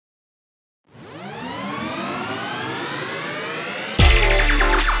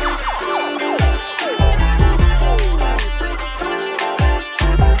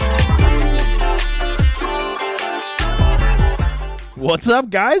What's up,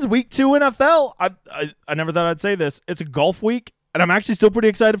 guys? Week 2 NFL. I never thought I'd say this. It's a golf week, and I'm actually still pretty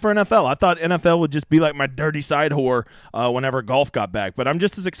excited for NFL. I thought NFL would just be like my dirty side whore whenever golf got back, but I'm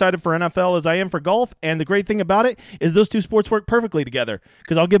just as excited for NFL as I am for golf, and the great thing about it is those two sports work perfectly together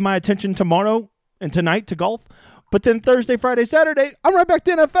because I'll give my attention tomorrow and tonight to golf, but then Thursday, Friday, Saturday, I'm right back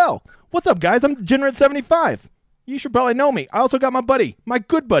to NFL. What's up, guys? I'm Degenerate75. You should probably know me. I also got my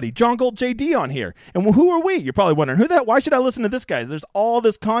good buddy, JohnGaltJD on here. And who are we? You're probably wondering, why should I listen to this guy? There's all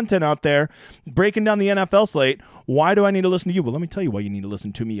this content out there breaking down the NFL slate. Why do I need to listen to you? Well, let me tell you why you need to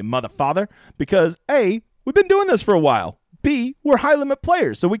listen to me, you mother father. Because A, we've been doing this for a while. B, we're high-limit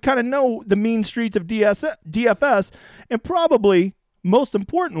players, so we kind of know the mean streets of DFS. And probably, most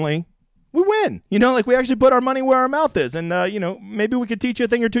importantly, we win. We actually put our money where our mouth is. And, maybe we could teach you a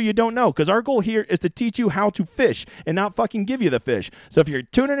thing or two you don't know. Because our goal here is to teach you how to fish and not fucking give you the fish. So if you're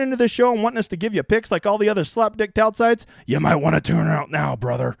tuning into this show and wanting us to give you picks like all the other slapdick tout sites, you might want to tune out now,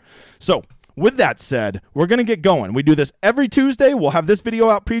 brother. So with that said, we're going to get going. We do this every Tuesday. We'll have this video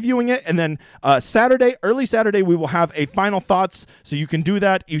out previewing it. And then early Saturday, we will have a final thoughts. So you can do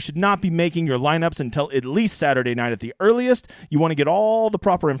that. You should not be making your lineups until at least Saturday night at the earliest. You want to get all the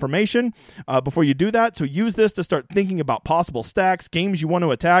proper information before you do that. So use this to start thinking about possible stacks, games you want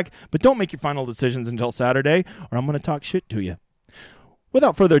to attack. But don't make your final decisions until Saturday, or I'm going to talk shit to you.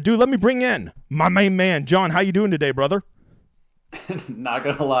 Without further ado, let me bring in my main man, John. How you doing today, brother? Not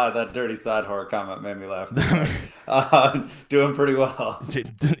gonna lie, that dirty side horror comment made me laugh. Doing pretty well.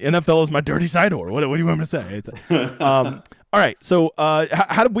 NFL is my dirty side whore. What do you want me to say? All right. So,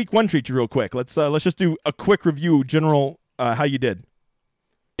 how did week 1 treat you, real quick? Let's just do a quick review, general how you did.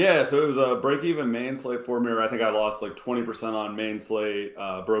 Yeah, so it was a break-even main slate for me. I think I lost like 20% on main slate,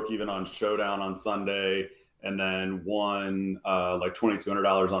 broke even on Showdown on Sunday, and then won like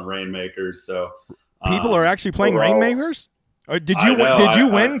 $2,200 on Rainmakers. So people are actually playing Rainmakers. Or did you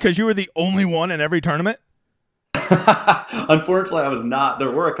win because you were the only one in every tournament? Unfortunately, I was not. There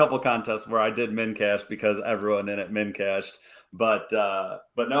were a couple contests where I did min cash because everyone in it min cashed. But no,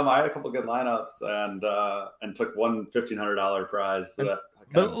 I had a couple good lineups and took one $1,500 prize. So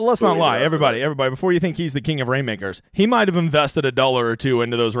but let's not lie, everybody. Before you think he's the king of Rainmakers, he might have invested $1 or $2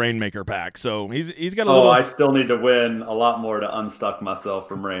 into those Rainmaker packs. So he's got a little. Oh, I still need to win a lot more to unstuck myself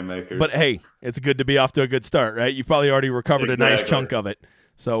from Rainmakers. But hey, it's good to be off to a good start, right? You've probably already recovered a nice chunk of it.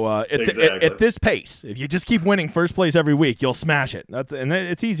 So at this pace, if you just keep winning first place every week, you'll smash it. And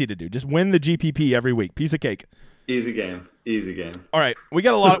it's easy to do. Just win the GPP every week. Piece of cake. Easy game. All right, we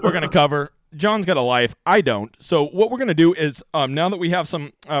got a lot we're going to cover. John's got a life. I don't. So what we're going to do is now that we have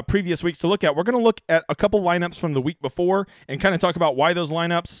some previous weeks to look at, we're going to look at a couple lineups from the week before and kind of talk about why those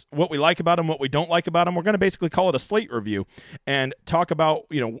lineups, what we like about them, what we don't like about them. We're going to basically call it a slate review and talk about,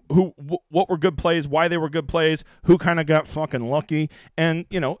 what were good plays, why they were good plays, who kind of got fucking lucky, and,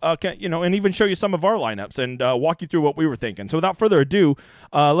 and even show you some of our lineups and walk you through what we were thinking. So without further ado,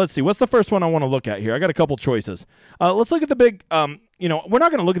 let's see. What's the first one I want to look at here? I got a couple choices. Let's look at the big we're not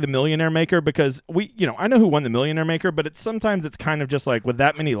going to look at the Millionaire Maker because I know who won the Millionaire Maker, but sometimes it's kind of just like with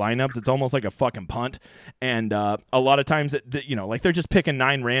that many lineups, it's almost like a fucking punt. And a lot of times, they're just picking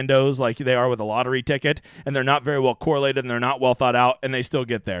 9 randos like they are with a lottery ticket, and they're not very well correlated and they're not well thought out, and they still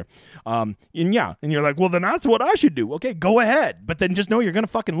get there. And you're like, well, then that's what I should do. Okay, go ahead. But then just know you're going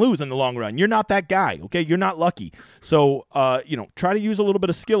to fucking lose in the long run. You're not that guy. Okay, you're not lucky. So, try to use a little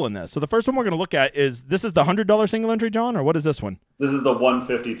bit of skill in this. So the first one we're going to look at is the $100 single entry, John, or what is this one? This is the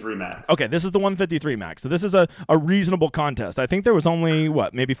 153 max. Okay, this is the 153 max. So this is a reasonable contest. I think there was only,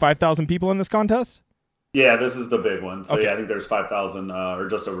 maybe 5,000 people in this contest? Yeah, this is the big one. So okay. Yeah, I think there's 5,000 or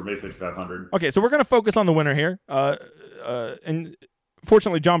just over, maybe 5,500. Okay, so we're going to focus on the winner here. And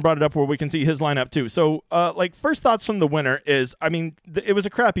fortunately, John brought it up where we can see his lineup too. So, first thoughts from the winner is, it was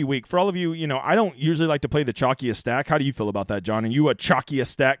a crappy week. For all of you, I don't usually like to play the chalkiest stack. How do you feel about that, John? Are you a chalkiest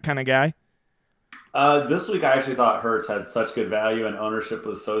stack kind of guy? This week, I actually thought Hurts had such good value and ownership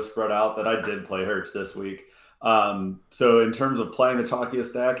was so spread out that I did play Hurts this week. So in terms of playing the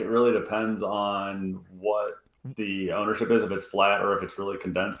chalkiest stack, it really depends on what the ownership is, if it's flat or if it's really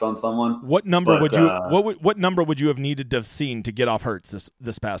condensed on someone. What number what number would you have needed to have seen to get off Hurts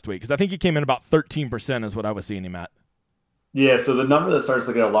this past week? Because I think he came in about 13% is what I was seeing him at. Yeah, so the number that starts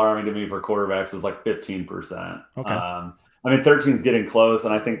to get alarming to me for quarterbacks is like 15%. Okay. 13 is getting close,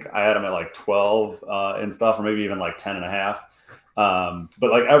 and I think I had him at like 12 and stuff, or maybe even like 10.5.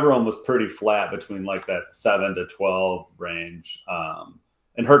 But like everyone was pretty flat between like that 7 to 12 range.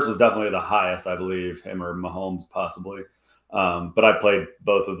 And Hurts was definitely the highest, I believe, him or Mahomes possibly. But I played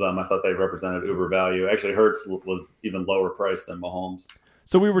both of them. I thought they represented uber value. Actually, Hurts was even lower priced than Mahomes.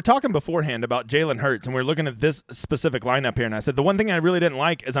 So we were talking beforehand about Jalen Hurts, and we were looking at this specific lineup here, and I said the one thing I really didn't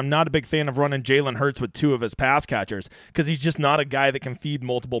like is I'm not a big fan of running Jalen Hurts with two of his pass catchers because he's just not a guy that can feed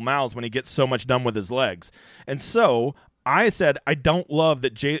multiple mouths when he gets so much done with his legs. And so I said I don't love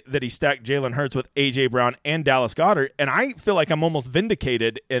that that he stacked Jalen Hurts with A.J. Brown and Dallas Goedert, and I feel like I'm almost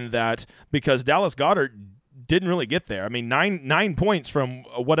vindicated in that because Dallas Goedert didn't really get there. I mean, nine points from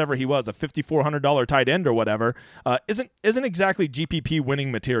whatever he was, a $5,400 tight end or whatever, isn't exactly GPP winning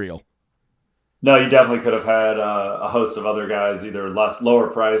material. No, you definitely could have had a host of other guys, either lower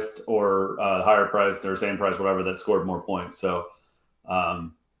priced or higher priced or same price, whatever, that scored more points. So,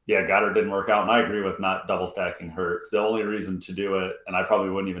 Goddard didn't work out, and I agree with not double stacking Hurts. The only reason to do it, and I probably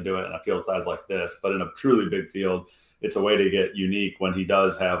wouldn't even do it in a field size like this, but in a truly big field, it's a way to get unique when he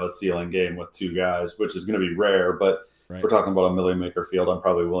does have a ceiling game with two guys, which is going to be rare. But if we're talking about a million maker field, I'm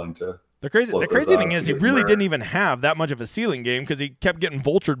probably willing to. The crazy thing is he really didn't even have that much of a ceiling game because he kept getting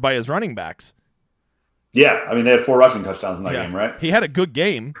vultured by his running backs. Yeah, I mean, they had 4 rushing touchdowns in that game, right? He had a good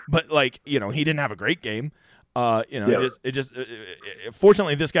game, but he didn't have a great game.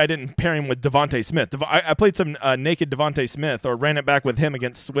 Fortunately, this guy didn't pair him with Devontae Smith. I played some naked Devontae Smith or ran it back with him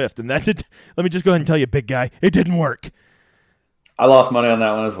against Swift, and let me just go ahead and tell you, big guy, it didn't work. I lost money on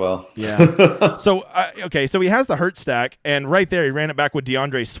that one as well. Yeah. So he has the Hurt stack, and right there he ran it back with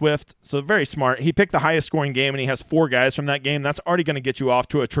DeAndre Swift. So very smart. He picked the highest scoring game, and he has 4 guys from that game. That's already going to get you off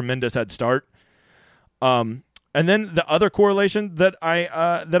to a tremendous head start. And then the other correlation that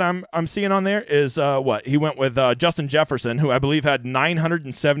I'm seeing on there is he went with Justin Jefferson, who I believe had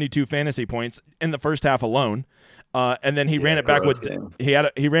 972 fantasy points in the first half alone, and then he ran it back with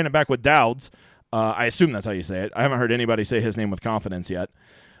he ran it back with Dowds. I assume that's how you say it. I haven't heard anybody say his name with confidence yet.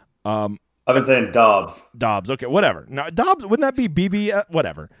 I've been saying Dobbs. Okay, whatever. Now Dobbs, wouldn't that be BB?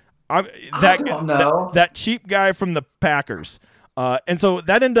 Whatever. I don't know. That cheap guy from the Packers. And so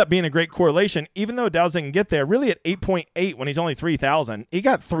that ended up being a great correlation, even though Dowds didn't get there. Really at 8.8 when he's only 3,000, he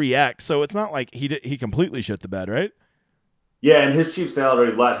got 3x. So it's not like he completely shit the bed, right? Yeah, and his cheap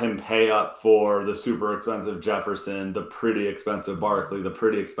salary let him pay up for the super expensive Jefferson, the pretty expensive Barkley, the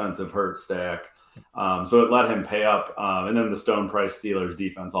pretty expensive Hurts stack. So it let him pay up. And then the stone price Steelers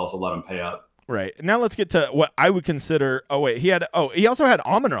defense also let him pay up. Right. Now let's get to what I would consider. He also had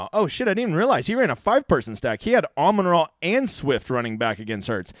Amon-Ra. Oh, shit, I didn't even realize. He ran a 5-person stack. He had Amon-Ra and Swift running back against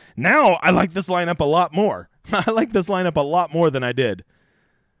Hurts. Now I like this lineup a lot more. I like this lineup a lot more than I did.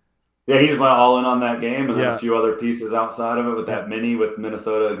 Yeah, he just went all in on that game, and then a few other pieces outside of it with that mini with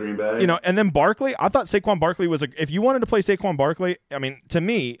Minnesota, Green Bay. And then Barkley, I thought Saquon Barkley was if you wanted to play Saquon Barkley, I mean, to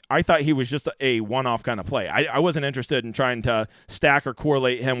me, I thought he was just a one-off kind of play. I wasn't interested in trying to stack or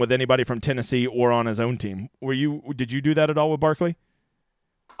correlate him with anybody from Tennessee or on his own team. Did you do that at all with Barkley?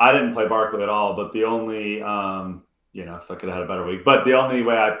 I didn't play Barkley at all, but the only, so I could have had a better week. But the only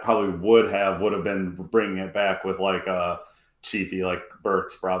way I probably would have been bringing it back with like a cheapie, like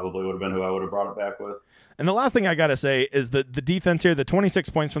Burks probably would have been who I would have brought it back with. And the last thing I got to say is that the defense here, the 26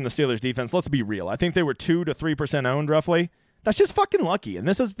 points from the Steelers defense, let's be real. I think they were 2 to 3% owned roughly. That's just fucking lucky. And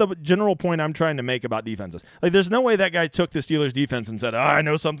this is the general point I'm trying to make about defenses. Like, there's no way that guy took the Steelers defense and said, I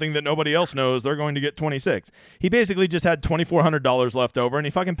know something that nobody else knows. They're going to get 26. He basically just had $2,400 left over, and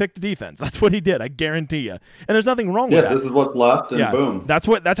he fucking picked the defense. That's what he did, I guarantee you. And there's nothing wrong with that. Yeah, this is what's left, and boom.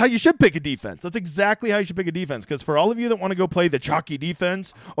 That's how you should pick a defense. That's exactly how you should pick a defense. Because for all of you that want to go play the chalky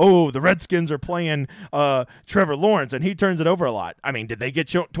defense, the Redskins are playing Trevor Lawrence, and he turns it over a lot. I mean, did they get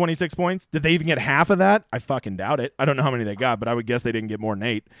 26 points? Did they even get half of that? I fucking doubt it. I don't know how many they got, but I would guess they didn't get more than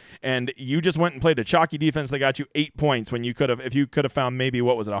 8. And you just went and played a chalky defense that got you 8 points when you could have, if you could have found maybe,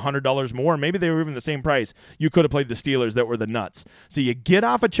 what was it, $100 more? Maybe they were even the same price. You could have played the Steelers that were the nuts. So you get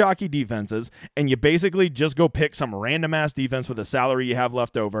off of chalky defenses and you basically just go pick some random ass defense with the salary you have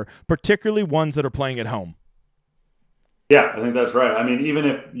left over, particularly ones that are playing at home. Yeah, I think that's right. I mean, even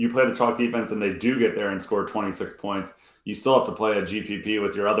if you play the chalk defense and they do get there and score 26 points, you still have to play a GPP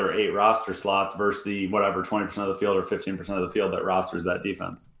with your other 8 roster slots versus the 20% of the field or 15% of the field that rosters that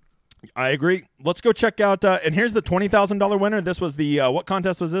defense. I agree. Let's go check out. And here's the $20,000 winner. This was the what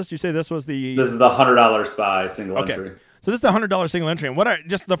contest was this? You say this was the? This is the $100 SPY single entry. So this is the $100 single entry. And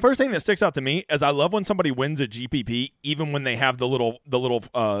just the first thing that sticks out to me is I love when somebody wins a GPP, even when they have the little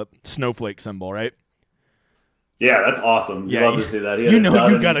snowflake symbol, right? Yeah, that's awesome. You love to see that. You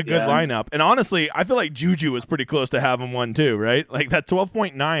got a good lineup. And honestly, I feel like Juju was pretty close to having one too, right? Like that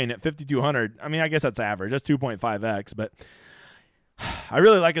 12.9 at 5,200. I mean, I guess that's average. That's 2.5x, but I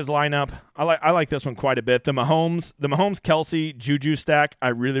really like his lineup. I like this one quite a bit. The Mahomes Kelsey Juju stack I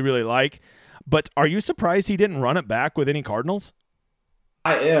really, really like. But are you surprised he didn't run it back with any Cardinals?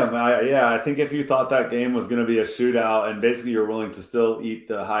 I am. I think if you thought that game was going to be a shootout and basically you're willing to still eat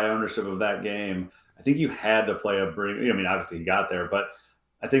the high ownership of that game, I think you had to play a bring. I mean, obviously he got there, but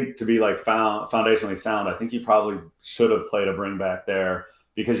I think to be like foundationally sound, I think you probably should have played a bring back there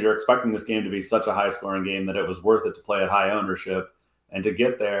because you're expecting this game to be such a high scoring game that it was worth it to play at high ownership. And to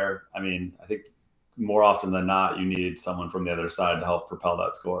get there, I mean, I think more often than not, you need someone from the other side to help propel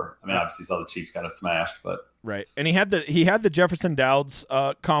that score. I mean, obviously, you saw the Chiefs kind of smashed, but right. And he had the Jefferson Dowds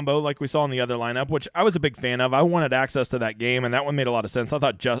combo like we saw in the other lineup, which I was a big fan of. I wanted access to that game, and that one made a lot of sense. I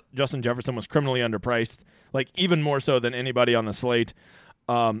thought Justin Jefferson was criminally underpriced, like even more so than anybody on the slate.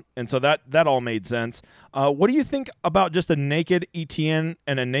 And so that all made sense. What do you think about just a naked Etienne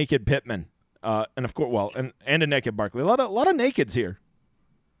and a naked Pittman? And of course, and a naked Barkley. A lot of nakeds here.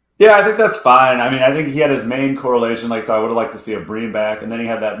 yeah, I think that's fine. I mean, I think he had his main correlation. Like, so I would have liked to see a Bream back, and then he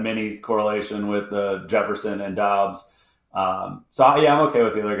had that mini correlation with Jefferson and Dobbs. Yeah, I'm okay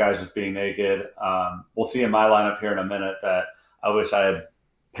with the other guys just being naked. We'll see in my lineup here in a minute that I wish I had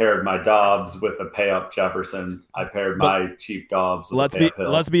paired my Dobbs with a pay up Jefferson. I paired my cheap Dobbs with a pay up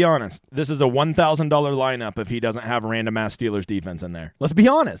Hill. Let's be honest. This is a $1,000 lineup if he doesn't have random ass Steelers defense in there. Let's be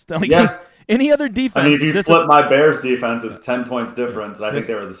honest. Like, yeah. Any other defense. I mean, if you flip my Bears defense, it's 10 points difference. And I think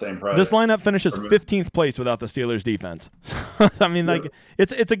they were the same price. This lineup finishes 15th place without the Steelers defense. I mean, like,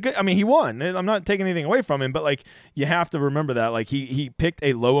 it's a good. I mean, he won. I'm not taking anything away from him, but like, you have to remember that. Like, he picked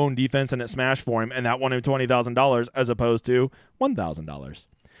a low owned defense and it smashed for him, and that won him $20,000 as opposed to $1,000.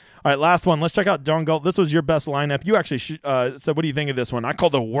 All right, last one. Let's check out John Galt. This was your best lineup. You actually said, what do you think of this one? I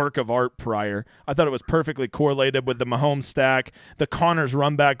called it a work of art prior. I thought it was perfectly correlated with the Mahomes stack, the Connors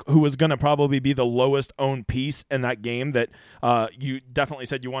run back, who was going to probably be the lowest owned piece in that game that you definitely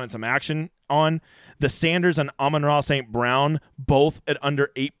said you wanted some action on. The Sanders and Amon-Ra St. Brown, both at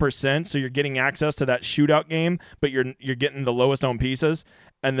under 8%, so you're getting access to that shootout game, but you're getting the lowest owned pieces.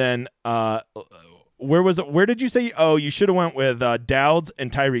 And then where was it? Where did you say? Oh, you should have went with Dowds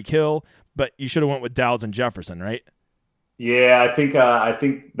and Tyreek Hill, but you should have went with Dowds and Jefferson, right? Yeah, I think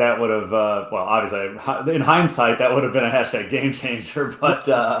that would have. Well, obviously, in hindsight, that would have been a hashtag game changer. But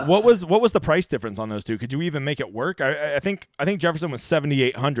what was the price difference on those two? Could you even make it work? I think Jefferson was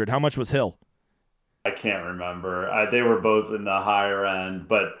 7,800. How much was Hill? I can't remember. They were both in the higher end,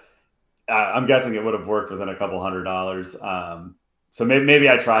 but I'm guessing it would have worked within a couple $100. So maybe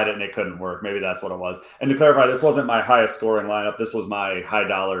I tried it and it couldn't work. Maybe that's what it was. And to clarify, this wasn't my highest scoring lineup. This was my high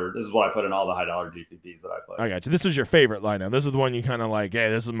dollar. This is what I put in all the high dollar GPPs that I played. I got you. This is your favorite lineup. This is the one you kind of like, hey,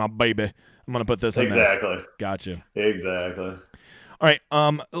 this is my baby. I'm going to put this in there. Exactly. Gotcha. Exactly. All right,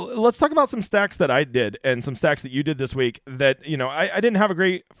 let's talk about some stacks that I did and some stacks that you did this week that, I didn't have a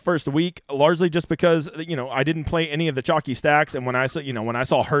great first week, largely just because, I didn't play any of the chalky stacks. And when I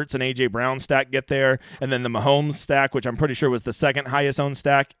saw Hurts and A.J. Brown stack get there, and then the Mahomes stack, which I'm pretty sure was the second highest owned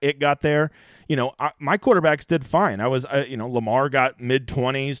stack, it got there. My quarterbacks did fine. Lamar got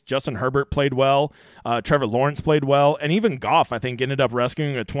mid-20s. Justin Herbert played well. Trevor Lawrence played well. And even Goff, I think, ended up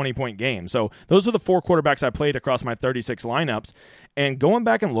rescuing a 20-point game. So those are the four quarterbacks I played across my 36 lineups. And going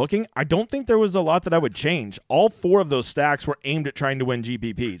back and looking, I don't think there was a lot that I would change. All four of those stacks were aimed at trying to win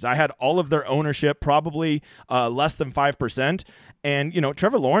GPPs. I had all of their ownership, probably less than 5%. And,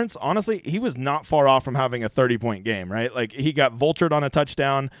 Trevor Lawrence, honestly, he was not far off from having a 30-point game, right? Like, he got vultured on a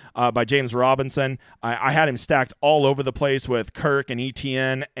touchdown by James Robinson. I had him stacked all over the place with Kirk and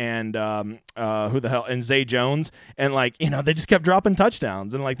Etienne and and Zay Jones. And, they just kept dropping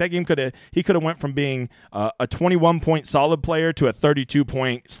touchdowns. And, that game he could have went from being a 21-point solid player to a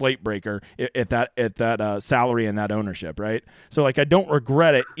 32-point slate breaker at that salary and that ownership, right? So, I don't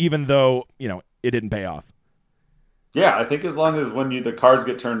regret it, even though, it didn't pay off. Yeah, I think as long as when the cards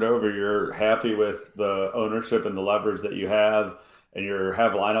get turned over, you're happy with the ownership and the leverage that you have, and you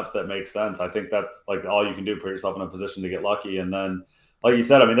have lineups that make sense. I think that's all you can do, put yourself in a position to get lucky. And then, like you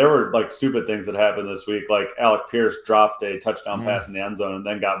said, I mean, there were stupid things that happened this week. Like Alec Pierce dropped a touchdown pass in the end zone and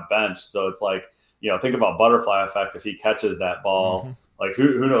then got benched. So it's think about butterfly effect. If he catches that ball,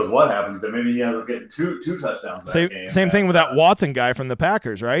 who knows what happens, but maybe he ends up getting two touchdowns that game. Same thing with that Watson guy from the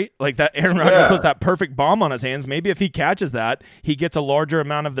Packers, right? That Aaron Rodgers puts that perfect bomb on his hands. Maybe if he catches that, he gets a larger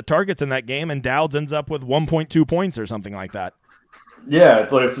amount of the targets in that game, and Dowds ends up with 1.2 points or something like that. Yeah,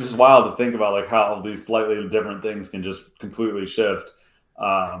 it's just wild to think about how these slightly different things can just completely shift.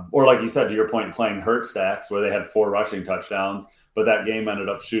 Or like you said, to your point, playing Hurts stacks where they had 4 rushing touchdowns, but that game ended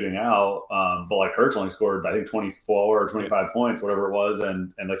up shooting out. But Hurts only scored, I think, 24 or 25 points, whatever it was.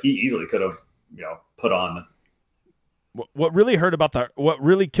 And he easily could have, put on What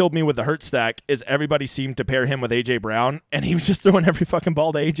really killed me with the Hurt stack is everybody seemed to pair him with AJ Brown, and he was just throwing every fucking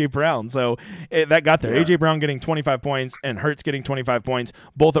ball to AJ Brown. So that got there. Yeah. AJ Brown getting 25 points and Hurts getting 25 points,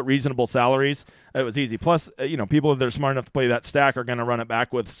 both at reasonable salaries. It was easy. Plus, people that are smart enough to play that stack are going to run it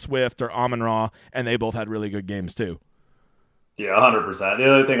back with Swift or Amon-Ra, and they both had really good games too. Yeah, 100%. The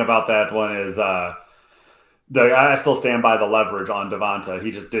other thing about that one is I still stand by the leverage on Devonta.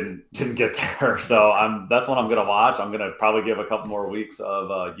 He just didn't get there. So that's what I'm going to watch. I'm going to probably give a couple more weeks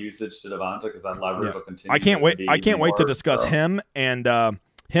of usage to Devonta because that leverage will continue. I can't wait to discuss him and Hunter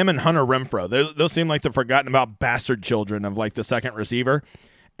Renfrow. Those seem like the forgotten about bastard children of like the second receiver.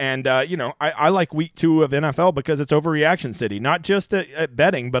 And, I like week 2 of NFL because it's overreaction city, not just at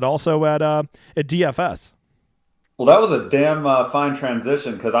betting, but also at DFS. Well, that was a damn fine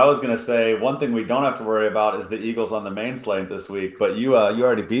transition because I was going to say one thing we don't have to worry about is the Eagles on the main slate this week, but you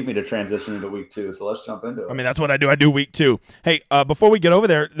already beat me to transition into week 2, so let's jump into it. I mean, that's what I do. I do week 2. Hey, before we get over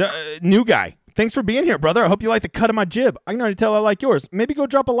there, the new guy, thanks for being here, brother. I hope you like the cut of my jib. I can already tell I like yours. Maybe go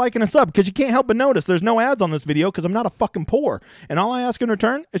drop a like and a sub because you can't help but notice there's no ads on this video because I'm not a fucking poor. And all I ask in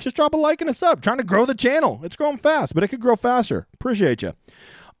return is just drop a like and a sub. Trying to grow the channel. It's growing fast, but it could grow faster. Appreciate you.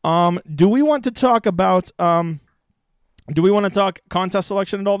 Do we want to talk about... Do we want to talk contest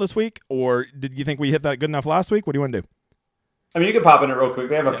selection at all this week, or did you think we hit that good enough last week? What do you want to do? I mean, you can pop in it real quick.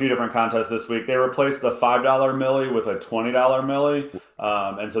 They have a few different contests this week. They replaced the $5 millie with a $20 millie,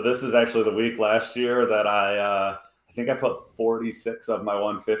 and so this is actually the week last year that I think I put 46 of my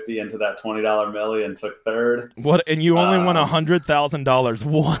 150 into that $20 millie and took third. What? And you only won $100,000.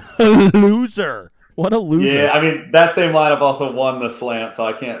 What a loser! What a loser! Yeah, I mean that same lineup also won the slant, so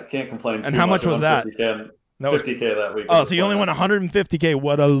I can't complain. And how much was that? That was 50K that week. Oh, so you only won 150K.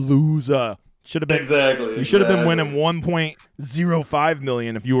 What a loser. Should have been exactly. You should have been winning 1.05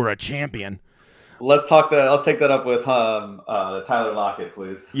 million if you were a champion. Let's talk that. Let's take that up with Tyler Lockett,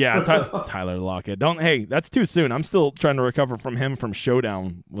 please. Yeah, Tyler Lockett. Hey, that's too soon. I'm still trying to recover from him from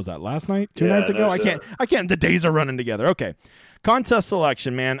Showdown. Was that last night? Two nights ago? I can't. The days are running together. Okay. Contest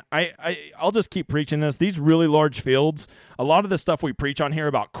selection, man. I'll just keep preaching this. These really large fields, a lot of the stuff we preach on here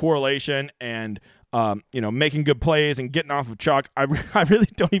about correlation and making good plays and getting off of chalk, I really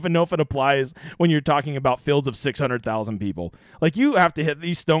don't even know if it applies when you're talking about fields of 600,000 people. Like, you have to hit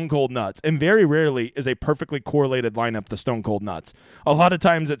these stone cold nuts, and very rarely is a perfectly correlated lineup the stone cold nuts. A lot of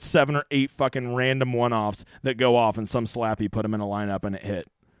times it's 7 or 8 fucking random one-offs that go off, and some slappy put them in a lineup and it hit.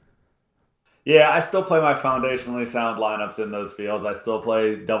 Yeah, I still play my foundationally sound lineups in those fields. I still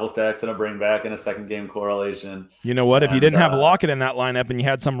play double stacks and a bring back and a second game correlation. You know what? If you didn't have Lockett in that lineup and you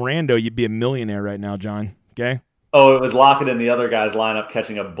had some rando, you'd be a millionaire right now, John. Okay? Oh, it was Lockett in the other guy's lineup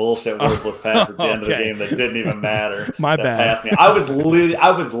catching a bullshit worthless pass at the end of the game that didn't even matter. My bad. Passed me. I was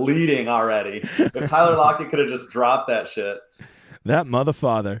leading already. If Tyler Lockett could have just dropped that shit. That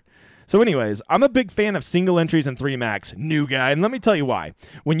motherfather. So anyways, I'm a big fan of single entries and 3 max, new guy, and let me tell you why.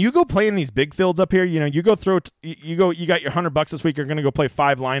 When you go play in these big fields up here, you go throw, you got your $100 this week, you're going to go play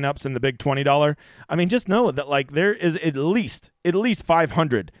 5 lineups in the big $20. I mean, just know that like there is at least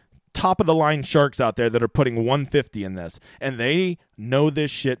 500 top of the line sharks out there that are putting 150 in this, and they know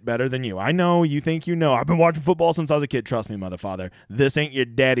this shit better than you. I know you think you know. I've been watching football since I was a kid. Trust me, motherfather. This ain't your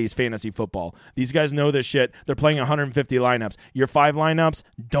daddy's fantasy football. These guys know this shit. They're playing 150 lineups. Your 5 lineups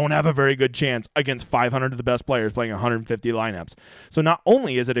don't have a very good chance against 500 of the best players playing 150 lineups. So not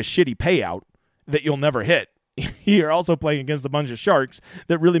only is it a shitty payout that you'll never hit, you're also playing against a bunch of sharks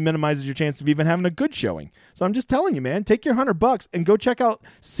that really minimizes your chance of even having a good showing. So I'm just telling you, man, take your $100 and go check out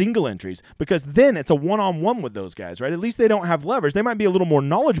single entries, because then it's a one-on-one with those guys, right? At least they don't have leverage. They might be a little more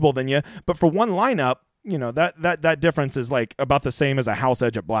knowledgeable than you, but for one lineup, that difference is like about the same as a house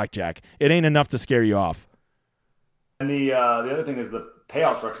edge at blackjack. It ain't enough to scare you off. And the other thing is the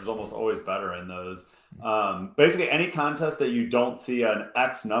payout structure is almost always better in those. Basically, any contest that you don't see an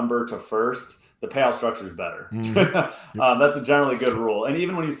X number to first, the payout structure is better. That's a generally good rule. And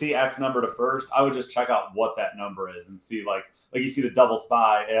even when you see X number to first, I would just check out what that number is and see, like you see the double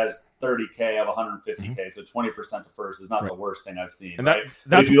spy, it has 30K of 150K. So 20% to first is not the worst thing I've seen. And right?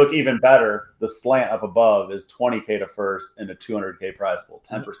 If you look even better, the slant up above is 20K to first and a 200K prize pool,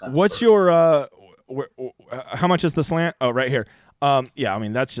 10%. What's your, how much is the slant? Oh, right here. Yeah, I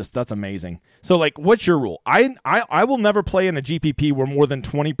mean, that's amazing. So, like, what's your rule? I will never play in a GPP where more than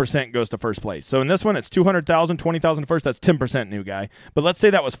 20% goes to first place. So in this one, it's 200,000, 20,000 to first. That's 10% new guy. But let's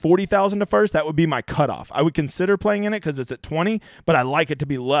say that was 40,000 to first. That would be my cutoff. I would consider playing in it because it's at 20, but I like it to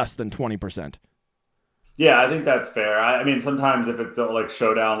be less than 20%. Yeah, I think that's fair. I mean, sometimes if it's the like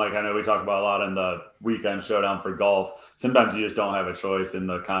showdown, like I know we talk about a lot in the weekend showdown for golf, sometimes you just don't have a choice in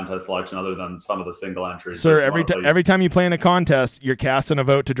the contest selection other than some of the single entries. Sir, every time you play in a contest, you're casting a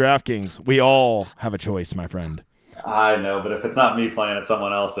vote to DraftKings. We all have a choice, my friend. I know, but if it's not me playing it,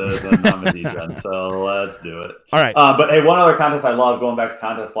 someone else is, and I'm a degen, so let's do it. All right. But hey, one other contest I love, going back to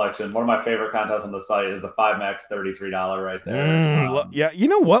contest selection, one of my favorite contests on the site is the 5max $33 right there. Yeah, you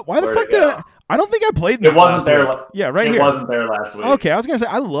know what? Why the fuck did I don't think I played it wasn't there. Yeah, right here. It wasn't there last week. Okay, I was going to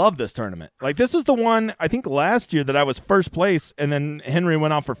say, I love this tournament. Like, this is the one, I think last year that I was first place, and then Henry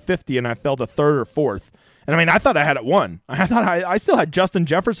went off for 50, and I fell to third or fourth. And I mean, I thought I had it won. I thought I still had Justin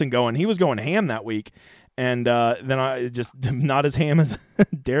Jefferson going. He was going ham that week. And then I just not as ham as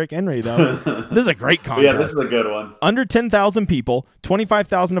Derrick Henry, though. This is a great contest. Yeah, this is a good one. Under 10,000 people,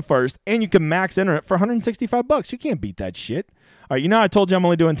 25,000 to first, and you can max enter it for $165. You can't beat that shit. All right, you know I told you I'm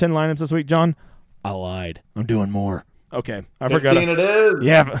only doing 10 lineups this week, John? I lied. I'm doing more. Okay, I forgot. 15 it is.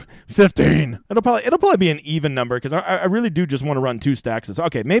 Yeah, 15. It'll probably be an even number because I really do just want to run 2 stacks.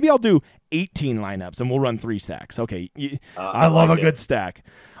 Okay, maybe I'll do 18 lineups and we'll run 3 stacks. Okay, I love a good stack.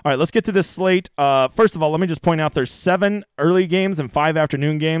 All right, let's get to this slate. First of all, let me just point out there's 7 early games and 5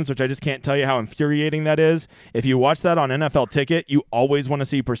 afternoon games, which I just can't tell you how infuriating that is. If you watch that on NFL Ticket, you always want to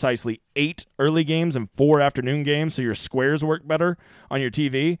see precisely 8 early games and 4 afternoon games so your squares work better on your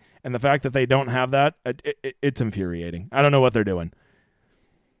TV. And the fact that they don't have that, it's infuriating. I don't know what they're doing.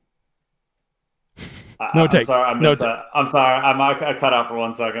 I'm sorry. I cut out for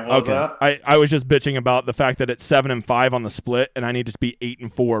 1 second. What was that? I was just bitching about the fact that it's 7 and 5 on the split, and I need to be 8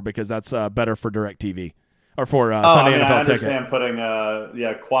 and 4 because that's better for DirecTV or for Sunday NFL Ticket. I understand putting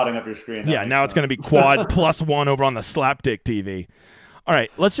quadding up your screen. Yeah, now it's going to be quad plus 1 over on the Slapdick TV. All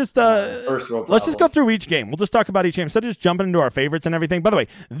right, let's just go through each game. We'll just talk about each game instead of just jumping into our favorites and everything. By the way,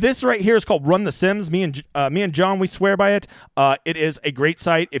 this right here is called Run the Sims. Me and John, we swear by it. It is a great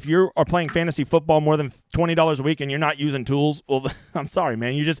site. If you are playing fantasy football more than $20 a week and you're not using tools, well, I'm sorry,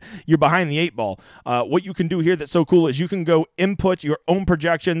 man. You're behind the 8 ball. What you can do here that's so cool is you can go input your own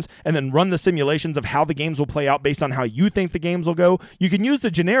projections and then run the simulations of how the games will play out based on how you think the games will go. You can use the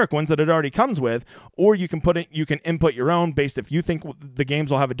generic ones that it already comes with, or you can input your own based if you think the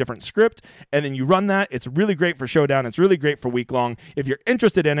games will have a different script, and then you run that. It's really great for Showdown. It's really great for week long. If you're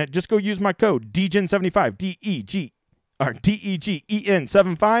interested in it, just go use my code DEGEN75,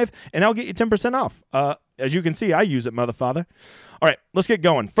 DEGEN75, and I'll get you 10% off. As you can see, I use it, motherfather. All right, let's get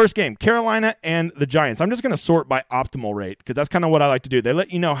going. First game, Carolina and the Giants. I'm just going to sort by optimal rate because that's kind of what I like to do. They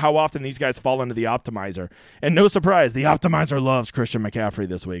let you know how often these guys fall into the optimizer. And no surprise, the optimizer loves Christian McCaffrey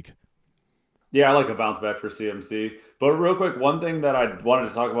this week. Yeah, I like a bounce back for CMC. But real quick, one thing that I wanted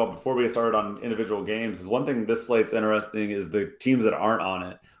to talk about before we get started on individual games is one thing this slate's interesting is the teams that aren't on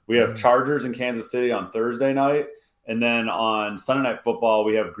it. We have Chargers in Kansas City on Thursday night. And then on Sunday Night Football,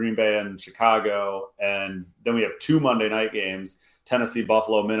 we have Green Bay and Chicago. And then we have 2 Monday night games, Tennessee,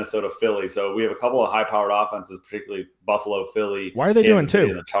 Buffalo, Minnesota, Philly. So we have a couple of high-powered offenses, particularly Buffalo, Philly. Why are they Kansas doing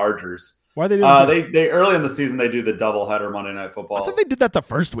 2? And the Chargers. Why are they doing they early in the season, they do the doubleheader Monday Night Football. I thought they did that the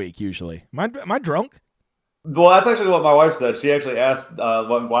first week usually. Am I drunk? Well, that's actually what my wife said. She actually asked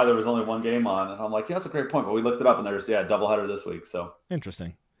why there was only 1 game on. And I'm like, yeah, that's a great point. But we looked it up, and there's, doubleheader this week. So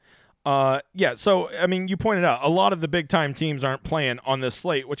interesting. So, I mean, you pointed out a lot of the big-time teams aren't playing on this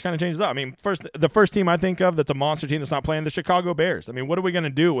slate, which kind of changes up. I mean, the first team I think of that's a monster team that's not playing, the Chicago Bears. I mean, what are we going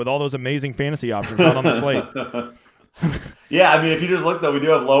to do with all those amazing fantasy options not on the slate? Yeah, I mean, if you just look, though, we do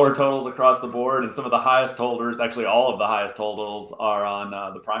have lower totals across the board, and some of the highest totals, actually all of the highest totals, are on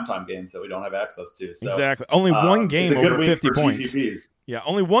the primetime games that we don't have access to. So, exactly. Only one game over 50 points. GPPs. Yeah,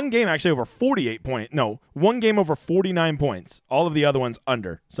 only one game actually over 48 points. No, one game over 49 points. All of the other ones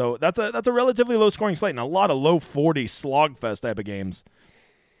under. So that's a relatively low-scoring slate and a lot of low 40 slogfest type of games.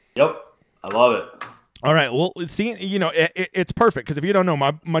 Yep, I love it. All right, well, see, it's perfect because if you don't know,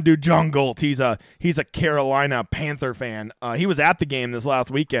 my dude John Galt, he's a Carolina Panther fan. He was at the game this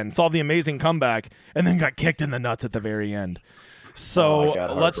last weekend, saw the amazing comeback, and then got kicked in the nuts at the very end. So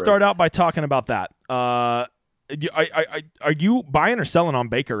let's start out by talking about that. Are you buying or selling on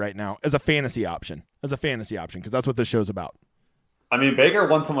Baker right now as a fantasy option? Because that's what this show's about. I mean, Baker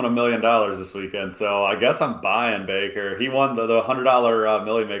won someone $1 million this weekend, so I guess I'm buying Baker. He won the $100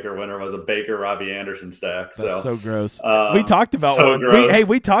 Millie Maker winner was a Baker Robbie Anderson stack. That's so gross. We talked about so one. Gross.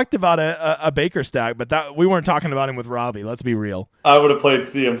 We talked about a Baker stack, but we weren't talking about him with Robbie. Let's be real. I would have played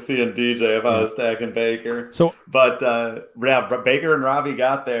CMC and DJ if I was stacking Baker. But Baker and Robbie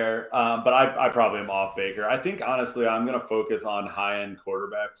got there, but I probably am off Baker. I think honestly, I'm going to focus on high-end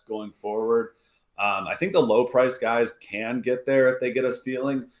quarterbacks going forward. I think the low price guys can get there if they get a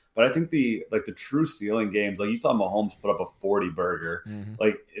ceiling, But I think the true ceiling games, like you saw Mahomes put up a 40 burger.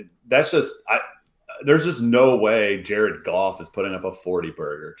 That's just there's just no way Jared Goff is putting up a 40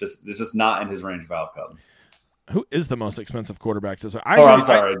 burger. It's just not in his range of outcomes. Who is the most expensive quarterbacks this week? I'm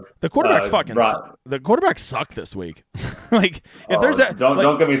sorry. The quarterbacks the quarterbacks suck this week. Like if there's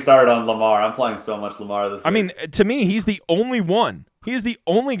don't get me started on Lamar. I'm playing so much Lamar this week. I mean, to me, he's the only one. He is the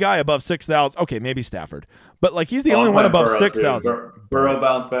only guy above 6,000. Okay, maybe Stafford, but like he's the only one above 6,000. Burrow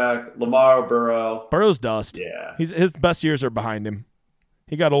bounce back. Lamar, Burrow. Burrow's dust. Yeah, his best years are behind him.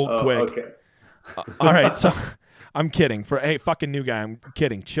 He got old quick. Okay. All right, so I'm kidding. Hey, fucking new guy, I'm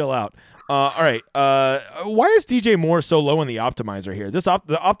kidding. Chill out. All right. Why is DJ Moore so low in the optimizer here?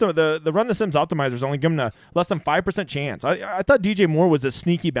 The Run the Sims optimizer is only giving a less than 5% chance. I thought DJ Moore was a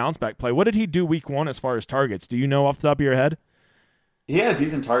sneaky bounce back play. What did he do week 1 as far as targets? Do you know off the top of your head? He had a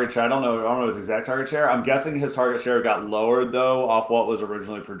decent target share. I don't know his exact target share. I'm guessing his target share got lowered though off what was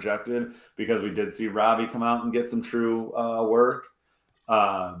originally projected because we did see Robbie come out and get some true work.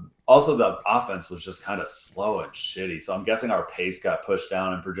 Also, the offense was just kind of slow and shitty, so I'm guessing our pace got pushed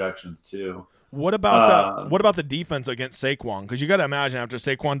down in projections too. What about the defense against Saquon? Because you got to imagine after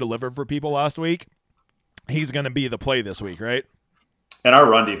Saquon delivered for people last week, he's going to be the play this week, right? And our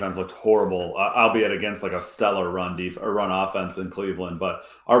run defense looked horrible, albeit against like a stellar run offense in Cleveland. But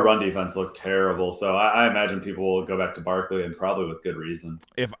our run defense looked terrible, so I imagine people will go back to Barkley, and probably with good reason.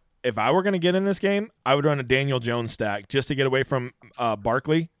 If I were going to get in this game, I would run a Daniel Jones stack just to get away from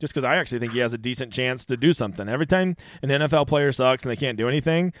Barkley, just because I actually think he has a decent chance to do something. Every time an NFL player sucks and they can't do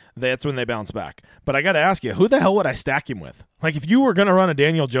anything, that's when they bounce back. But I got to ask you, who the hell would I stack him with? Like, if you were going to run a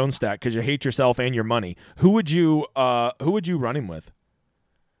Daniel Jones stack because you hate yourself and your money, who would you run him with?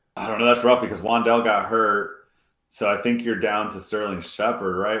 I don't know. That's rough because Wandell got hurt. So I think you're down to Sterling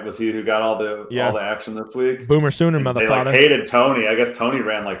Shepard, right? Was he who got all the action this week? Boomer Sooner, and motherfucker. They hated Tony. I guess Tony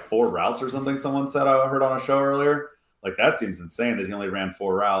ran like 4 routes or something. Someone said I heard on a show earlier. Like that seems insane that he only ran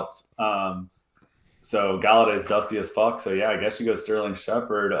 4 routes. So Galladay's dusty as fuck. So yeah, I guess you go Sterling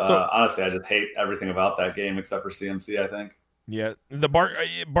Shepard. Honestly, I just hate everything about that game except for CMC. I think. Yeah, the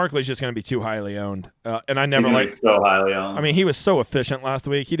Barkley's just going to be too highly owned, and I never so highly owned. I mean, he was so efficient last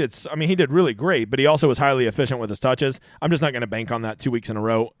week. He did really great, but he also was highly efficient with his touches. I'm just not going to bank on that 2 weeks in a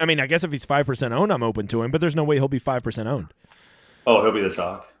row. I mean, I guess if he's 5% owned, I'm open to him, but there's no way he'll be 5% owned. Oh, he'll be the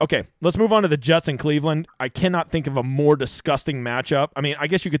chalk. Okay, let's move on to the Jets in Cleveland. I cannot think of a more disgusting matchup. I mean, I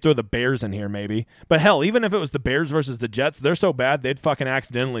guess you could throw the Bears in here maybe, but hell, even if it was the Bears versus the Jets, they're so bad they'd fucking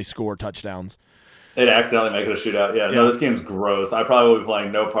accidentally score touchdowns. They'd accidentally make it a shootout. Yeah, no, this game's gross. I probably will be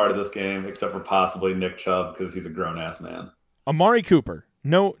playing no part of this game except for possibly Nick Chubb because he's a grown-ass man. Amari Cooper,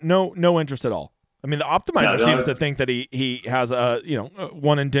 no interest at all. I mean, the optimizer seems to think that he has a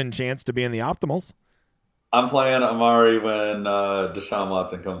 1 in 10 chance to be in the optimals. I'm playing Amari when Deshaun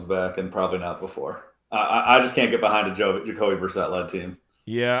Watson comes back, and probably not before. I just can't get behind a Jacoby Brissett-led team.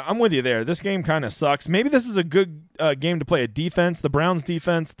 Yeah, I'm with you there. This game kind of sucks. Maybe this is a good game to play a defense. The Browns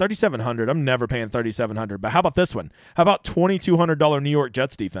defense, $3,700. I'm never paying $3,700. But how about this one? How about $2,200 New York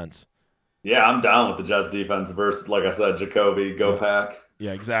Jets defense? Yeah, I'm down with the Jets defense versus, like I said, Jacoby. Go Pack.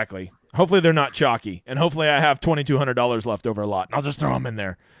 Yeah, exactly. Hopefully they're not chalky, and hopefully I have $2,200 left over a lot, and I'll just throw them in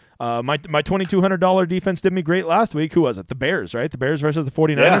there. My $2,200 defense did me great last week. Who was it? The Bears, right? The Bears versus the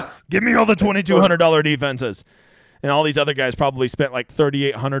 49ers. Yeah. Give me all the $2,200 defenses. And all these other guys probably spent like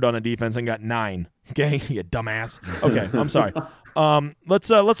 $3,800 on a defense and got 9. Okay, you dumbass. Okay, I'm sorry.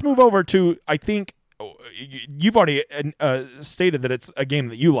 Let's move over to, I think you've already stated that it's a game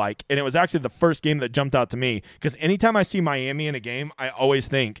that you like, and it was actually the first game that jumped out to me because anytime I see Miami in a game, I always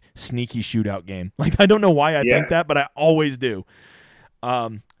think sneaky shootout game. Like I don't know why I think that, but I always do.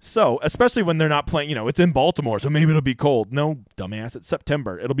 So especially when they're not playing, it's in Baltimore, so maybe it'll be cold. No, dumbass, it's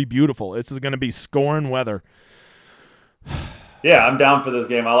September. It'll be beautiful. This is going to be scoring weather. Yeah, I'm down for this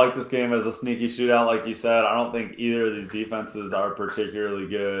game. I like this game as a sneaky shootout, like you said. I don't think either of these defenses are particularly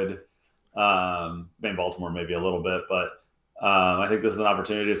good. Baltimore maybe a little bit, but I think this is an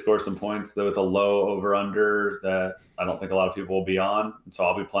opportunity to score some points with a low over-under that I don't think a lot of people will be on. So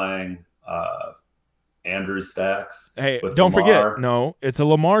I'll be playing Andrew stacks. Hey, don't forget, no, it's a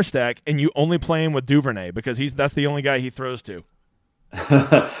Lamar stack, and you only play him with Duvernay because that's the only guy he throws to.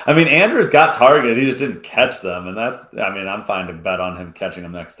 I mean, Andrews got targeted. He just didn't catch them. And I'm fine to bet on him catching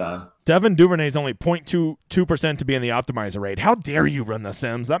them next time. Devin Duvernay is only 0.22% to be in the optimizer rate. How dare you run the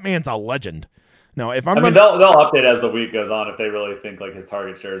Sims? That man's a legend. No, if I mean, they'll update as the week goes on if they really think like his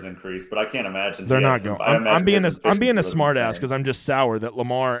target shares increase, but I can't imagine they're not going. I'm being a smart ass because I'm just sour that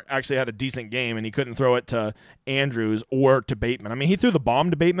Lamar actually had a decent game and he couldn't throw it to Andrews or to Bateman. I mean, he threw the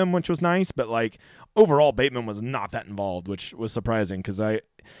bomb to Bateman, which was nice, but like overall, Bateman was not that involved, which was surprising because I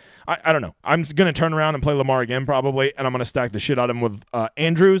don't know. I'm going to turn around and play Lamar again probably, and I'm going to stack the shit out of him with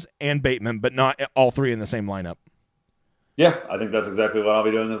Andrews and Bateman, but not all three in the same lineup. Yeah, I think that's exactly what I'll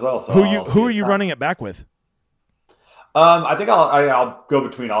be doing as well. So who are you running it back with? I think I'll go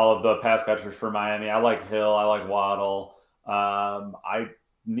between all of the pass catchers for Miami. I like Hill. I like Waddle. I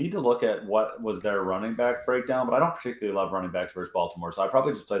need to look at what was their running back breakdown, but I don't particularly love running backs versus Baltimore, so I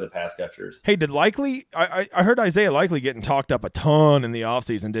probably just play the pass catchers. Hey, did Likely – I heard Isaiah Likely getting talked up a ton in the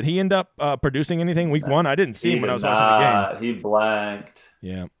offseason. Did he end up producing anything week one? I didn't see him when I was watching the game. He blanked.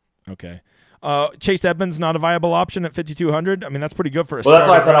 Yeah, okay. Chase Edmonds not a viable option at 5,200. I mean, that's pretty good for a. Well, that's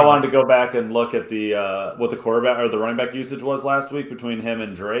why I said I wanted to go back and look at the what the quarterback or the running back usage was last week between him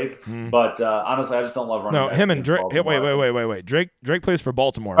and Drake. But honestly, I just don't love running backs. No, him and Drake. Wait. Drake plays for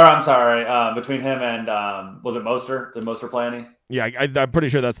Baltimore. Or I'm sorry, between him and was it Mostert? Did Mostert play any? Yeah, I'm pretty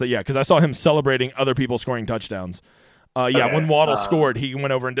sure that's because I saw him celebrating other people scoring touchdowns. When Waddle scored, he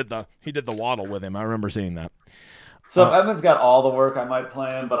went over and did the Waddle with him. I remember seeing that. So if Evans got all the work, I might play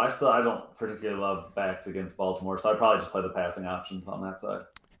him, but I don't particularly love backs against Baltimore, so I'd probably just play the passing options on that side.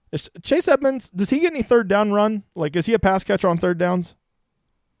 Chase Edmonds, does he get any third down run? Like, is he a pass catcher on third downs?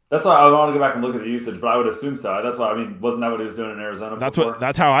 That's why I want to go back and look at the usage, but I would assume so. That's why wasn't that what he was doing in Arizona?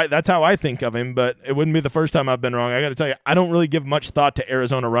 That's how I think of him, but it wouldn't be the first time I've been wrong. I got to tell you, I don't really give much thought to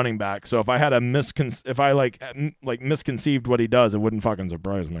Arizona running back. So if I had misconceived what he does, it wouldn't fucking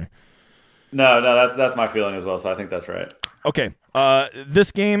surprise me. No, that's my feeling as well. So I think that's right. Okay,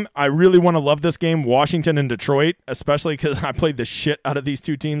 this game, I really want to love this game, Washington and Detroit, especially because I played the shit out of these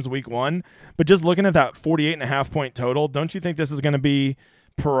two teams week one. But just looking at that 48.5 point total, don't you think this is going to be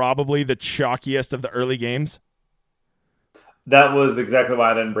probably the chalkiest of the early games? That was exactly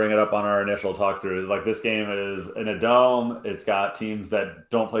why I didn't bring it up on our initial talk through. It's like this game is in a dome. It's got teams that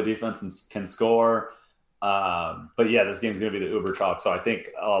don't play defense and can score. But yeah, this game's going to be the uber chalk. So I think,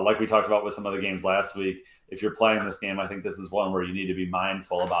 like we talked about with some other games last week, if you're playing this game, I think this is one where you need to be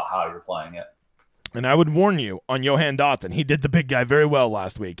mindful about how you're playing it. And I would warn you on Johan Dotson. He did the big guy very well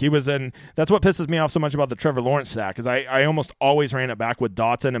last week. He was in. That's what pisses me off so much about the Trevor Lawrence stack, because I almost always ran it back with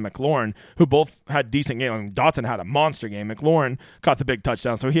Dotson and McLaurin, who both had decent games. I mean, Dotson had a monster game. McLaurin caught the big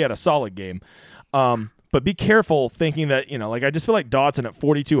touchdown, so he had a solid game. But be careful thinking that, I just feel like Dotson at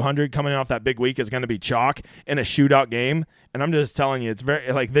 4,200 coming off that big week is going to be chalk in a shootout game. And I'm just telling you, it's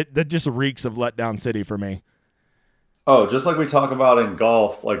very, that just reeks of letdown city for me. Oh, just like we talk about in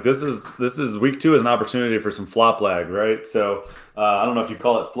golf, like this is week 2 is an opportunity for some flop lag, right? So I don't know if you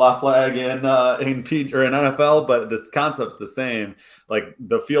call it flop lag in NFL, but this concept's the same. Like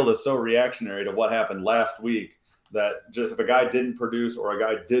the field is so reactionary to what happened last week that just if a guy didn't produce or a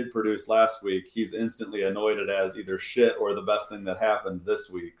guy did produce last week, he's instantly anointed as either shit or the best thing that happened this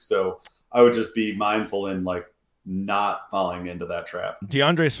week. So I would just be mindful in not falling into that trap.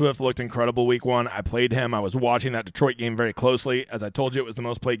 DeAndre Swift looked incredible week 1. I played him. I was watching that Detroit game very closely. As I told you, it was the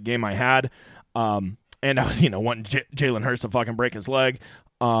most played game I had. And I was, wanting Jalen Hurts to fucking break his leg.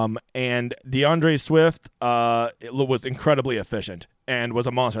 And DeAndre Swift was incredibly efficient and was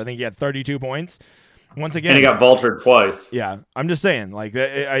a monster. I think he had 32 points. Once again, and he got vultured twice. Yeah, I'm just saying,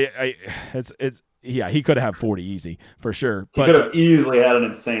 he could have 40 easy for sure. He could have easily had an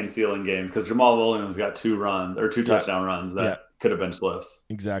insane ceiling game because Jamal Williams got 2 touchdown runs that could have been Swift's.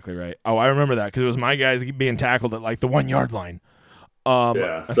 Exactly right. Oh, I remember that because it was my guys being tackled at the 1 yard line. So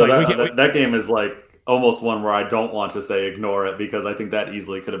that game is almost one where I don't want to say ignore it because I think that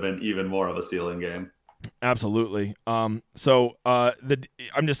easily could have been even more of a ceiling game. Absolutely. I'm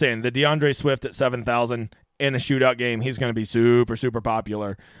just saying the DeAndre Swift at 7,000 in a shootout game, he's going to be super, super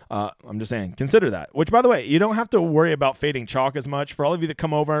popular. I'm just saying, consider that. Which, by the way, you don't have to worry about fading chalk as much. For all of you that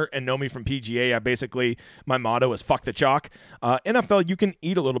come over and know me from PGA, my motto is fuck the chalk. NFL, you can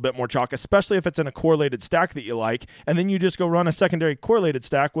eat a little bit more chalk, especially if it's in a correlated stack that you like, and then you just go run a secondary correlated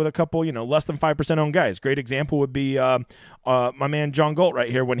stack with a couple, less than 5% owned guys. Great example would be my man John Galt right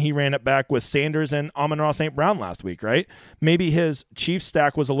here when he ran it back with Sanders and Amon-Ra St. Brown last week, right? Maybe his Chiefs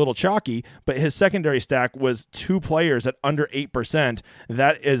stack was a little chalky, but his secondary stack was 2 players at under 8%.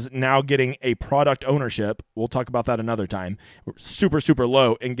 That is now getting a product ownership. We'll talk about that another time. Super, super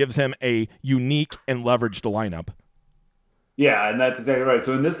low, and gives him a unique and leveraged lineup. Yeah, and that's exactly right.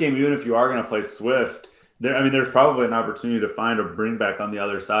 So in this game, even if you are going to play Swift, there's probably an opportunity to find a bring back on the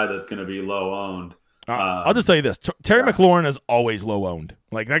other side that's going to be low owned. I'll just tell you this. Terry McLaurin is always low owned.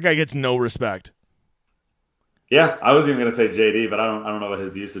 That guy gets no respect. Yeah, I was even going to say JD, but I don't know what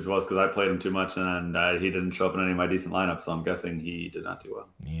his usage was because I played him too much and he didn't show up in any of my decent lineups, so I'm guessing he did not do well.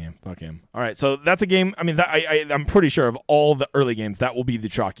 Yeah, fuck him. All right, so that's a game. I mean, I'm pretty sure of all the early games, that will be the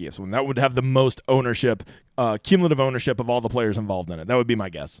chalkiest one. That would have the most ownership, cumulative ownership of all the players involved in it. That would be my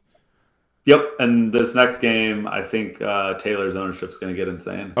guess. Yep, and this next game, I think Taylor's ownership is going to get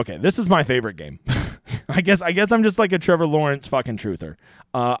insane. Okay, this is my favorite game. I guess I'm just like a Trevor Lawrence fucking truther.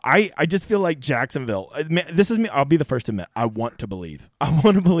 I just feel like Jacksonville. This is me. I'll be the first to admit. I want to believe.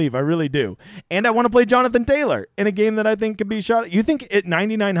 I really do. And I want to play Jonathan Taylor in a game that I think could be shot. You think at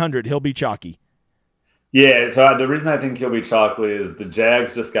 9,900 he'll be chalky? Yeah, so the reason I think he'll be chalky is the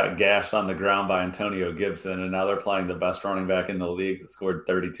Jags just got gashed on the ground by Antonio Gibson, and now they're playing the best running back in the league that scored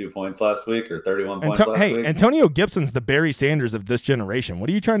 32 points last week or 31 points last week. Hey, Antonio Gibson's the Barry Sanders of this generation. What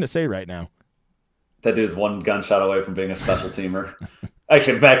are you trying to say right now? That dude's one gunshot away from being a special teamer.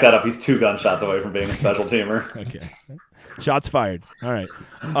 Actually, back that up. He's 2 gunshots away from being a special teamer. Okay. Shots fired. All right.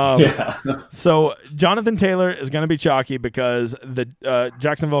 So Jonathan Taylor is going to be chalky because the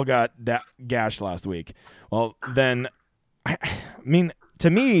Jacksonville got gashed last week. Well, then, I mean, to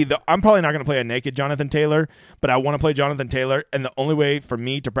me, I'm probably not going to play a naked Jonathan Taylor, but I want to play Jonathan Taylor, and the only way for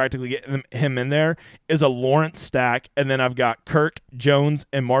me to practically get him in there is a Lawrence stack, and then I've got Kirk, Jones,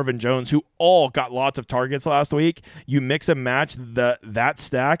 and Marvin Jones, who all got lots of targets last week. You mix and match that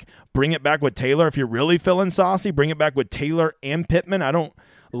stack, bring it back with Taylor. If you're really feeling saucy, bring it back with Taylor and Pittman. I don't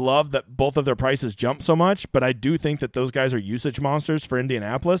love that both of their prices jump so much, but I do think that those guys are usage monsters for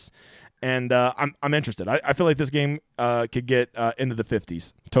Indianapolis. And I'm interested. I feel like this game could get into the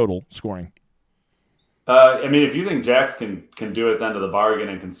 50s total scoring. I mean, if you think Jax can do his end of the bargain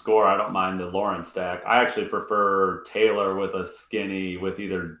and can score, I don't mind the Lawrence stack. I actually prefer Taylor with a skinny with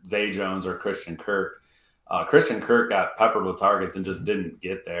either Zay Jones or Christian Kirk. Christian Kirk got peppered with targets and just didn't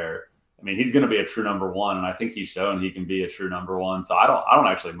get there. I mean, he's going to be a true number one, and I think he's shown he can be a true number one. So I don't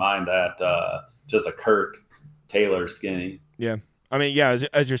actually mind that. Just a Kirk Taylor skinny. Yeah. I mean, yeah,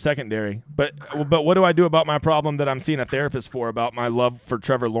 as your secondary. But what do I do about my problem that I'm seeing a therapist for about my love for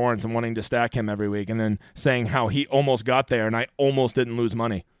Trevor Lawrence and wanting to stack him every week and then saying how he almost got there and I almost didn't lose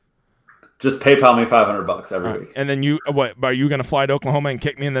money? Just PayPal me $500 every week. And then are you going to fly to Oklahoma and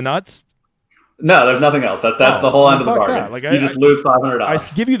kick me in the nuts? No, there's nothing else. That's the whole end of the bargain. Like, you just lose $500. I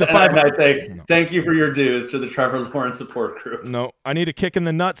give you the $500. Thank you for your dues to the Trevor Lawrence support group. No, I need a kick in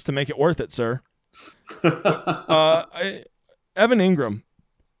the nuts to make it worth it, sir. Evan Ingram.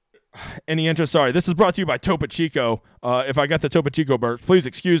 Any interest? Sorry, this is brought to you by Topo Chico. If I got the Topo Chico burp, please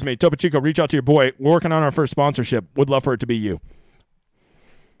excuse me. Topo Chico, reach out to your boy. We're working on our first sponsorship. Would love for it to be you.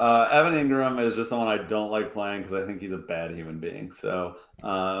 Evan Ingram is just someone I don't like playing because I think he's a bad human being. So,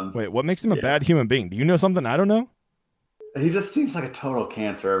 wait, what makes him a bad human being? Do you know something I don't know? He just seems like a total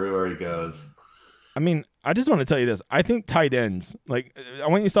cancer everywhere he goes. I mean, I just want to tell you this. I think tight ends, like, I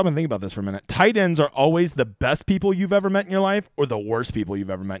want you to stop and think about this for a minute. Tight ends are always the best people you've ever met in your life or the worst people you've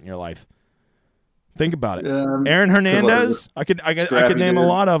ever met in your life. Think about it. Aaron Hernandez, I could name a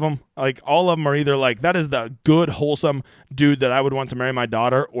lot of them. Like, all of them are either like, that is the good, wholesome dude that I would want to marry my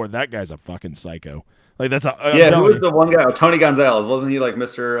daughter, or that guy's a fucking psycho. Like, that's a who was the one guy? Tony Gonzalez, wasn't he like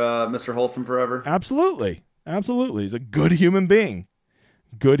Mr. Wholesome forever? Absolutely. He's a good human being.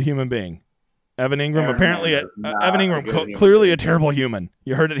 Evan Ingram, Evan Ingram, clearly a terrible human.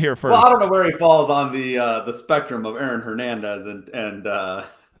 You heard it here first. Well, I don't know where he falls on the spectrum of Aaron Hernandez and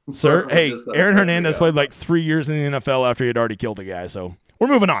Sir, hey, Aaron Hernandez played like 3 years in the NFL after he had already killed a guy. So we're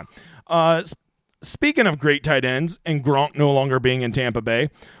moving on. Speaking of great tight ends and Gronk no longer being in Tampa Bay,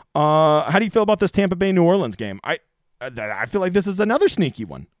 how do you feel about this Tampa Bay New Orleans game? I feel like this is another sneaky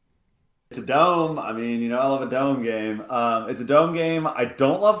one. It's a dome. I mean, I love a dome game. It's a dome game. I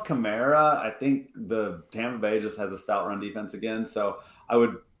don't love Kamara. I think the Tampa Bay just has a stout run defense again. So I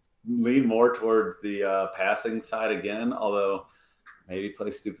would lean more towards the passing side again, although maybe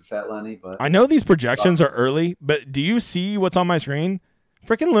play stupid fat Lenny. But I know these projections are early, but do you see what's on my screen?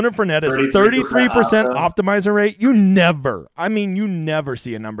 Freaking Leonard Fournette is 33% optimizer rate. You never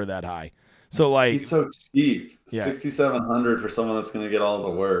see a number that high. So, like, he's so cheap. Yeah. $6,700 for someone that's going to get all the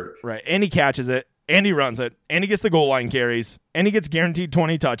work. Right. And he catches it, and he runs it, and he gets the goal line carries, and he gets guaranteed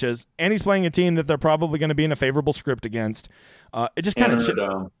 20 touches, and he's playing a team that they're probably going to be in a favorable script against. It just kind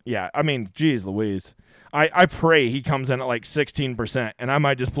of yeah, I mean, geez Louise. I pray he comes in at like 16%, and I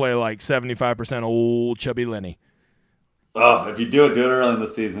might just play like 75% old chubby Lenny. Oh, if you do it early in the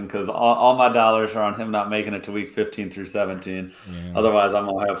season, because all my dollars are on him not making it to week 15 through 17. Yeah. Otherwise, I'm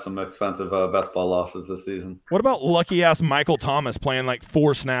going to have some expensive best ball losses this season. What about lucky-ass Michael Thomas playing like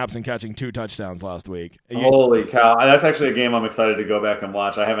 4 snaps and catching 2 touchdowns last week? Holy cow. That's actually a game I'm excited to go back and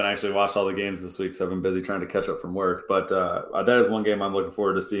watch. I haven't actually watched all the games this week, so I've been busy trying to catch up from work. But that is one game I'm looking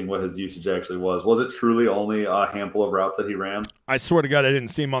forward to seeing what his usage actually was. Was it truly only a handful of routes that he ran? I swear to God, I didn't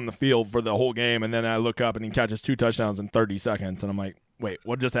see him on the field for the whole game, and then I look up and he catches 2 touchdowns in 30 seconds, and I'm like, wait,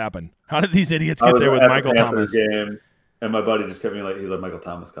 what just happened? How did these idiots get there with Michael Thomas? Game, and my buddy just kept me like, he's like, Michael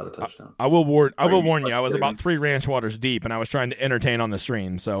Thomas got a touchdown. I will warn you. I was about 3 ranch waters deep, and I was trying to entertain on the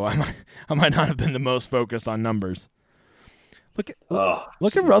stream, so I might not have been the most focused on numbers. Look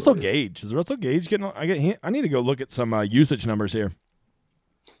at Russell Gage. Is Russell Gage getting? I need to go look at some usage numbers here.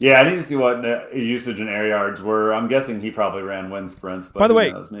 Yeah, I need to see what usage and air yards were. I'm guessing he probably ran wind sprints. But by the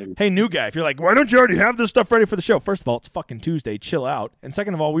way, maybe. Hey, new guy, if you're like, why don't you already have this stuff ready for the show? First of all, it's fucking Tuesday. Chill out. And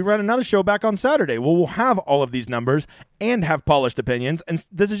second of all, we ran another show back on Saturday. Well, we'll have all of these numbers and have polished opinions. And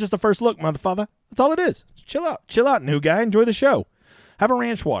this is just a first look, motherfucker. That's all it is. Chill out. Chill out, new guy. Enjoy the show. Have a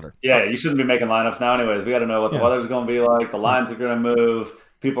ranch water. Yeah, you shouldn't be making lineups now anyways. We got to know what the weather's going to be like. The lines are going to move.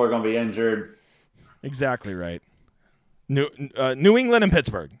 People are going to be injured. Exactly right. New England and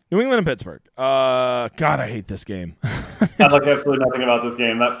Pittsburgh. God, I hate this game. I like absolutely nothing about this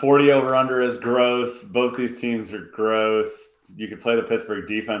game. That 40 over-under is gross. Both these teams are gross. You could play the Pittsburgh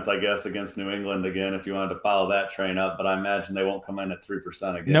defense, I guess, against New England again if you wanted to follow that train up, but I imagine they won't come in at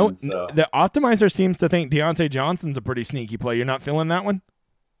 3% again. No, the optimizer seems to think Deontay Johnson's a pretty sneaky play. You're not feeling that one?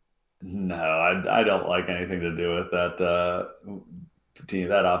 No, I don't like anything to do with that team,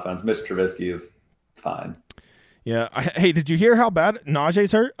 that offense. Mitch Trubisky is fine. Yeah. Hey, did you hear how bad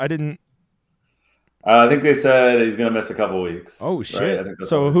Najee's hurt? I didn't. I think they said he's going to miss a couple weeks. Oh shit! Right?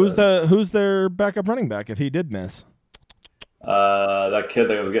 So who's their backup running back if he did miss? That kid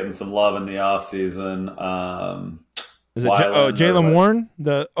that was getting some love in the offseason. Is it Jaylen Warren,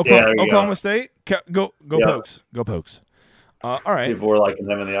 the Oklahoma State? Go Pokes! Go Pokes! All right. People were liking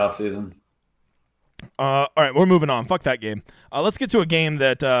them in the offseason. All right, we're moving on. Fuck that game. Let's get to a game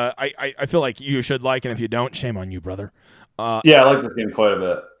that I feel like you should like, and if you don't, shame on you, brother. Yeah, I like this game quite a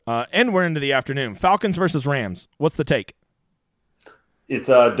bit. And we're into the afternoon. Falcons versus Rams. What's the take? It's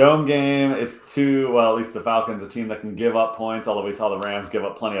a dome game. It's at least the Falcons, a team that can give up points, although we saw the Rams give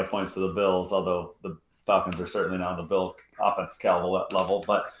up plenty of points to the Bills, although the Falcons are certainly not on the Bills' offensive caliber level.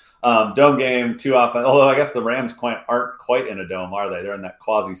 But dome game, 2 offense. Although I guess the Rams aren't quite in a dome, are they? They're in that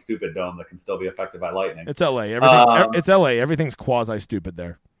quasi-stupid dome that can still be affected by lightning. It's LA. It's LA. Everything's quasi-stupid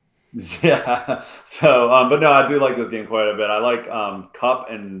there. Yeah. So, but no, I do like this game quite a bit. I like Kupp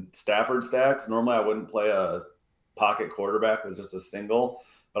and Stafford stacks. Normally, I wouldn't play a pocket quarterback with just a single,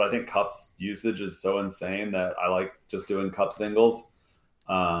 but I think Kupp's usage is so insane that I like just doing Kupp singles.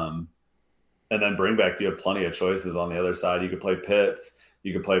 And then bring back, you have plenty of choices on the other side. You could play Pitts,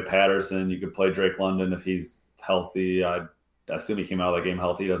 you could play Patterson, you could play Drake London if he's healthy. I assume he came out of that game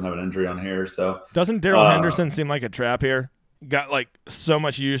healthy. He doesn't have an injury on here. So doesn't Darrell Henderson seem like a trap here? Got like so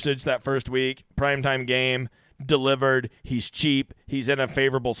much usage that first week. Primetime game, delivered. He's cheap. He's in a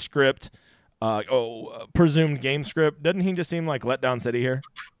favorable script. Presumed game script. Doesn't he just seem like letdown city here?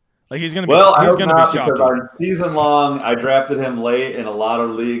 Like he's gonna be. Well, he's gonna be shocking. Because our season long, I drafted him late in a lot of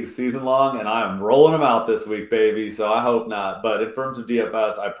leagues season long, and I am rolling him out this week, baby. So I hope not. But in terms of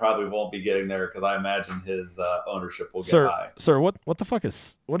DFS, I probably won't be getting there because I imagine his ownership will get high. Sir, what the fuck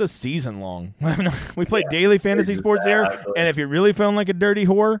is season long? We play daily fantasy sports here, and if you're really feeling like a dirty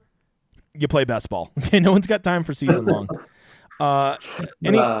whore, you play best ball. Okay, no one's got time for season long.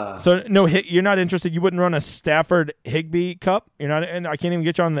 So no, you're not interested. You wouldn't run a Stafford Higbee Cup. You're not, and I can't even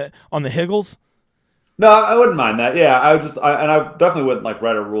get you on the Higgles. No, I wouldn't mind that. Yeah, I definitely wouldn't like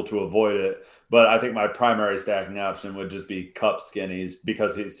write a rule to avoid it. But I think my primary stacking option would just be Cup skinnies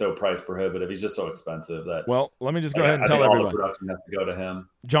because he's so price prohibitive. He's just so expensive that. Well, let me just go ahead and tell everyone. All the production has to go to him.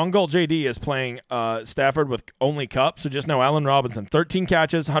 JohnGaltJD is playing Stafford with only Cup, so just know Allen Robinson, 13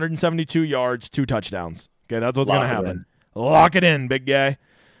 catches, 172 yards, 2 touchdowns. Okay, that's what's going to happen. Lock it in, big guy.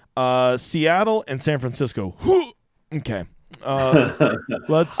 Seattle and San Francisco. Okay.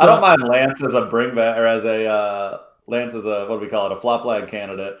 Let's. I don't mind Lance as a bring back or as a Lance as a what do we call it, a flop flag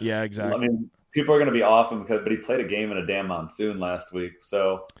candidate. Yeah, exactly. I mean, people are going to be off him but he played a game in a damn monsoon last week,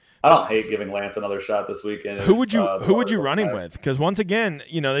 so I don't hate giving Lance another shot this weekend. Who would you run him with? Because once again,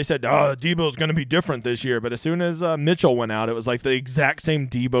 they said Debo's going to be different this year, but as soon as Mitchell went out, it was like the exact same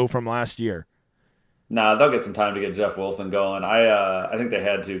Debo from last year. Nah, they'll get some time to get Jeff Wilson going. I think they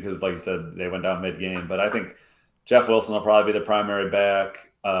had to because, like you said, they went down mid-game. But I think Jeff Wilson will probably be the primary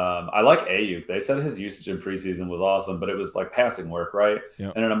back. I like Ayuk. They said his usage in preseason was awesome, but it was like passing work, right?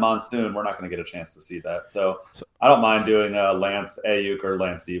 Yep. And in a monsoon, we're not going to get a chance to see that. So I don't mind doing Lance Ayuk or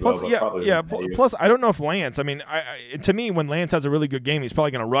Lance Debo. Plus, plus, I don't know if Lance. I mean, to me, when Lance has a really good game, he's probably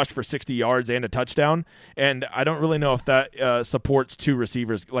going to rush for 60 yards and a touchdown. And I don't really know if that supports two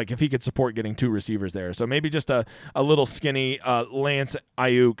receivers. Like if he could support getting two receivers there. So maybe just a little skinny Lance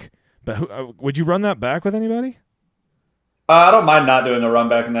Ayuk. But would you run that back with anybody? I don't mind not doing a run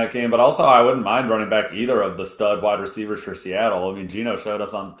back in that game, but also I wouldn't mind running back either of the stud wide receivers for Seattle. I mean, Geno showed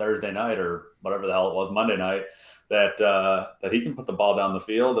us on Thursday night or whatever the hell it was, Monday night, that he can put the ball down the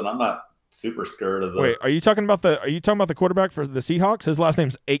field, and I'm not super scared of the. Wait, are you talking about the quarterback for the Seahawks? His last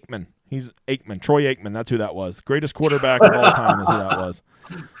name's Aikman. He's Aikman, Troy Aikman. That's who that was. Greatest quarterback of all time is who that was.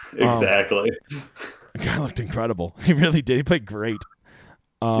 Exactly. The guy looked incredible. He really did. He played great.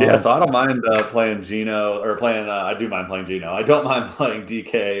 So I don't mind playing Geno or playing. I do mind playing Geno. I don't mind playing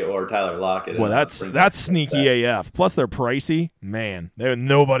DK or Tyler Lockett. Well, that's sneaky AF. Plus, they're pricey. Man,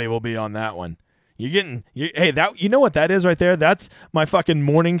 nobody will be on that one. You know what that is right there? That's my fucking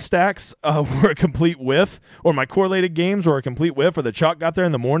morning stacks were a complete whiff, or my correlated games were a complete whiff, or the chalk got there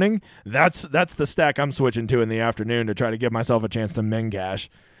in the morning. That's the stack I'm switching to in the afternoon to try to give myself a chance to mengash.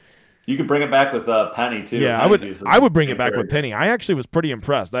 You could bring it back with Penny too. Yeah, I would bring it back with Penny. I actually was pretty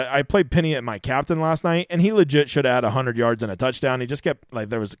impressed. I played Penny at my captain last night, and he legit should have had 100 yards and a touchdown. He just kept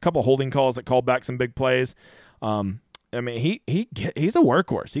there was a couple holding calls that called back some big plays. I mean, he's a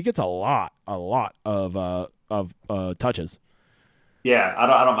workhorse. He gets a lot of touches. Yeah,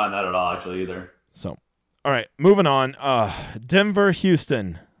 I don't mind that at all actually either. So, all right, moving on. Denver,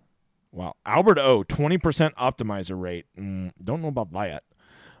 Houston. Wow, Albert O, 20% optimizer rate. Don't know about that.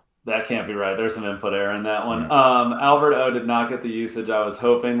 That can't be right. There's some input error in that one. Albert O did not get the usage I was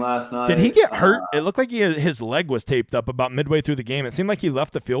hoping last night. Did he get hurt? It looked like his leg was taped up about midway through the game. It seemed like he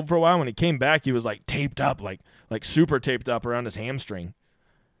left the field for a while. When he came back, he was like taped up, like super taped up around his hamstring.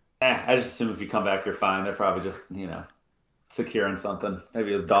 I just assume if you come back, you're fine. They're probably just, securing something.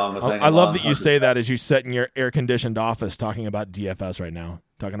 Maybe his dong was hanging. I love that you say that as you sit in your air-conditioned office talking about DFS right now.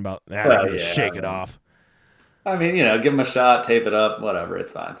 Talking about, just shake it off. I mean, give him a shot, tape it up, whatever.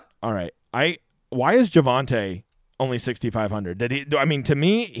 It's fine. All right. Why is Javonte only 6,500? To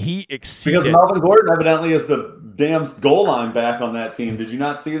me, he exceeded. Because Melvin Gordon evidently is the damn goal line back on that team. Did you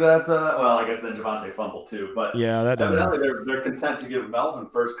not see that? Well, I guess then Javonte fumbled too. But yeah, that evidently they're content to give Melvin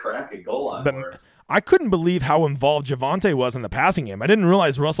first crack at goal line. But I couldn't believe how involved Javonte was in the passing game. I didn't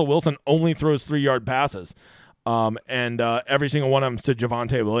realize Russell Wilson only throws 3-yard passes, and every single one of them to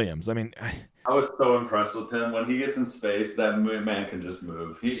Javonte Williams. I mean, I was so impressed with him. When he gets in space, that man can just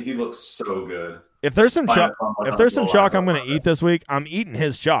move. He looks so good. If there's some chalk, I'm going to eat this week, I'm eating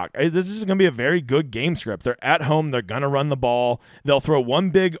his chalk. This is going to be a very good game script. They're at home. They're going to run the ball. They'll throw one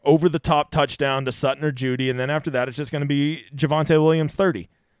big over-the-top touchdown to Sutton or Judy, and then after that, it's just going to be Javonte Williams 30.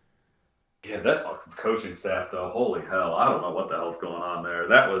 Yeah, that coaching staff, though, holy hell. I don't know what the hell's going on there.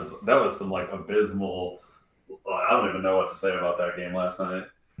 That was some, abysmal – I don't even know what to say about that game last night.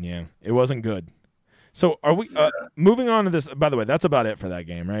 Yeah, it wasn't good. So are we moving on to this? By the way, that's about it for that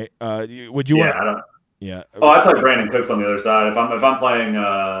game, right? Would you want? I don't. Yeah. Oh, I play Brandon Cooks on the other side. If I'm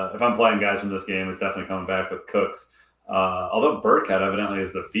playing guys from this game, it's definitely coming back with Cooks. Although Burkhead evidently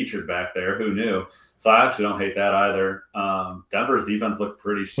is the featured back there, who knew? So I actually don't hate that either. Denver's defense looked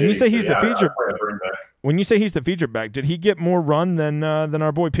pretty shitty. When you say he's the featured, when you say he's the featured back, did he get more run than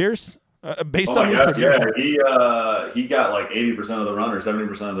our boy Pierce? Based on these projections, he got like 80% of the run or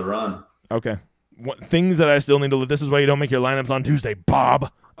 70% of the run. Okay, things that I still need to look. This is why you don't make your lineups on Tuesday,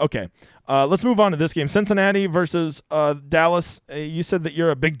 Bob. Okay, let's move on to this game: Cincinnati versus Dallas. You said that you're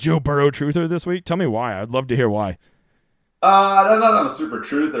a big Joe Burrow truther this week. Tell me why. I'd love to hear why. I don't know that I'm a super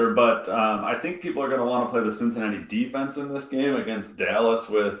truther, but I think people are going to want to play the Cincinnati defense in this game against Dallas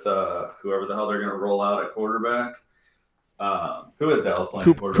with whoever the hell they're going to roll out at quarterback. Who is Dallas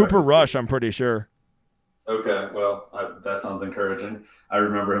playing? Cooper Rush, I'm pretty sure. Okay, well, that sounds encouraging. I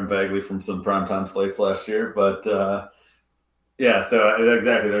remember him vaguely from some primetime slates last year, but yeah, so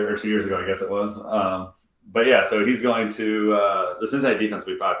exactly, or 2 years ago, I guess it was. But yeah, so he's going to the Cincinnati defense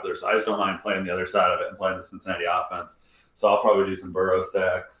will be popular, so I just don't mind playing the other side of it and playing the Cincinnati offense. So I'll probably do some Burrow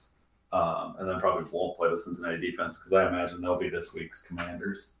stacks, and then probably won't play the Cincinnati defense because I imagine they'll be this week's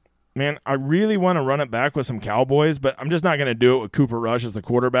Commanders. Man, I really want to run it back with some Cowboys, but I'm just not going to do it with Cooper Rush as the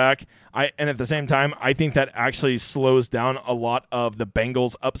quarterback. And at the same time, I think that actually slows down a lot of the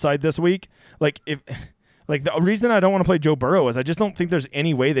Bengals' upside this week. Like, if Like, the reason I don't want to play Joe Burrow is I just don't think there's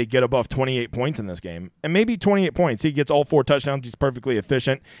any way they get above 28 points in this game. And maybe 28 points. He gets all 4 touchdowns. He's perfectly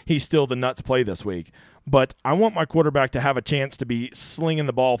efficient. He's still the nuts play this week. But I want my quarterback to have a chance to be slinging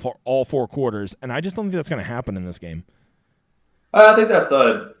the ball for all 4 quarters, and I just don't think that's going to happen in this game. I think that's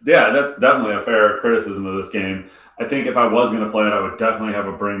definitely a fair criticism of this game. I think if I was going to play it, I would definitely have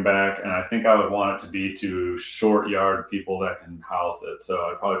a bring back, and I think I would want it to be to short yard people that can house it. So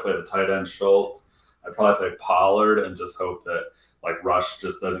I'd probably play the tight end Schultz. I'd probably play Pollard and just hope that like Rush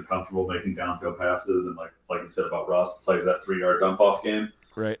just isn't comfortable making downfield passes, and like you said about Russ, plays that 3-yard dump off game.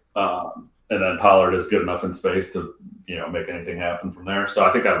 Right. And then Pollard is good enough in space to make anything happen from there. So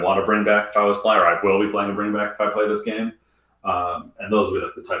I think I'd want to bring back if I was playing, or I will be playing a bring back if I play this game. And those would be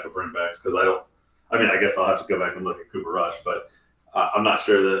like the type of bring backs because I guess I'll have to go back and look at Cooper Rush, but I'm not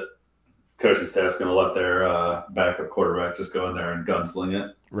sure that coaching staff's going to let their backup quarterback just go in there and gunsling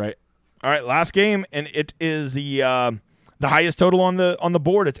it. Right. All right, last game, and it is the highest total on the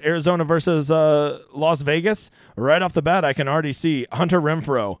board. It's Arizona versus Las Vegas. Right off the bat, I can already see Hunter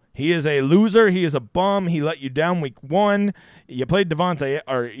Renfrow. He is a loser. He is a bum. He let you down week 1. You played Devontae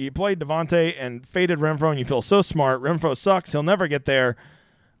and faded Renfrow, and you feel so smart. Renfrow sucks. He'll never get there.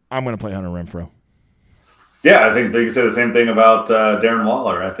 I'm going to play Hunter Renfrow. Yeah, I think they can say the same thing about Darren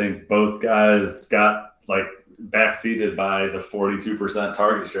Waller. I think both guys got backseated by the 42%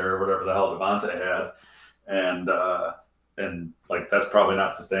 target share or whatever the hell Devontae had. And that's probably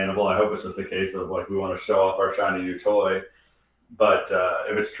not sustainable. I hope it's just a case of we want to show off our shiny new toy. But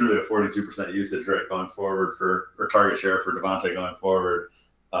if it's truly a 42% usage rate going forward or target share for Devontae going forward,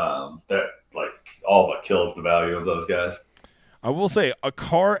 that all but kills the value of those guys. I will say a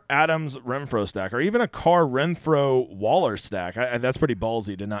Carr Adams Renfrow stack, or even a Carr Renfrow Waller stack. That's pretty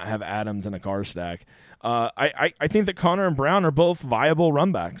ballsy to not have Adams in a Carr stack. I think that Connor and Brown are both viable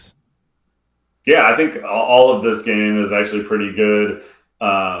run backs. Yeah, I think all of this game is actually pretty good.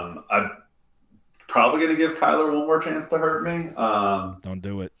 I'm probably going to give Kyler one more chance to hurt me. Don't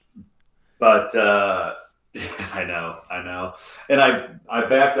do it. But I know. And I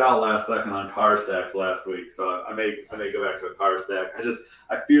backed out last second on Carr stacks last week, so I may go back to a Carr stack.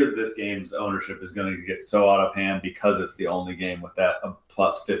 I fear that this game's ownership is going to get so out of hand because it's the only game with that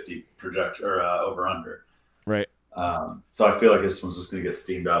plus 50 projection or over under. Right. So I feel like this one's just going to get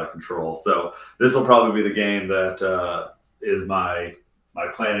steamed out of control. So this will probably be the game that is my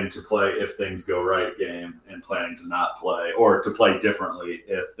planning to play if things go right game, and planning to not play or to play differently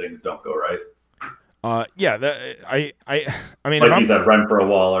if things don't go right. I mean, like you said, Renfrow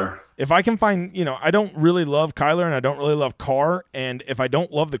Waller. If I can find, I don't really love Kyler and I don't really love Carr, and if I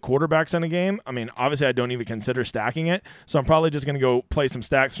don't love the quarterbacks in a game, I mean, obviously I don't even consider stacking it, so I'm probably just going to go play some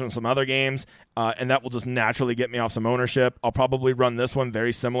stacks from some other games, and that will just naturally get me off some ownership. I'll probably run this one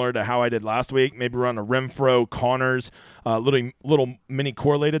very similar to how I did last week, maybe run a Renfrow, Connors, little mini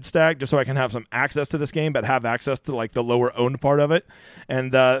correlated stack, just so I can have some access to this game, but have access to the lower owned part of it,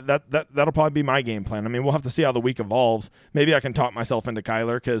 and that'll probably be my game plan. I mean, we'll have to see how the week evolves. Maybe I can talk myself into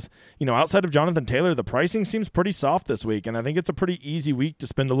Kyler, because outside of Jonathan Taylor, the pricing seems pretty soft this week, and I think it's a pretty easy week to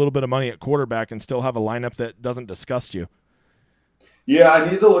spend a little bit of money at quarterback and still have a lineup that doesn't disgust you. Yeah, I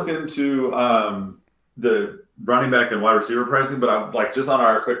need to look into the running back and wide receiver pricing, but I'm just on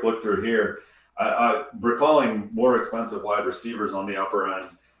our quick look through here, I'm recalling more expensive wide receivers on the upper end.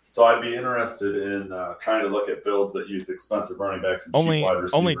 So I'd be interested in trying to look at builds that use expensive running backs and cheap wide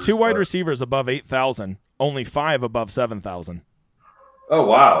receivers. Only 2 wide receivers above 8,000, only 5 above 7,000. Oh,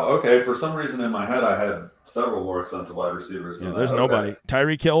 wow. Okay. For some reason in my head, I had several more expensive wide receivers. Yeah, there's nobody.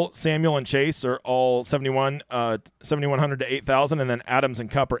 Tyreek Hill, Samuel, and Chase are all 7,100 to 8,000, and then Adams and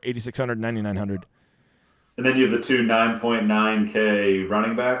Kupp are 8,600 to 9,900. And then you have the 2 9.9K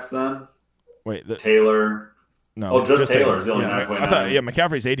running backs then? Wait. Taylor. No. Oh, just Taylor's the only 9.9.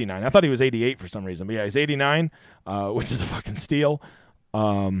 McCaffrey's 89. I thought he was 88 for some reason. But yeah, he's 89, which is a fucking steal.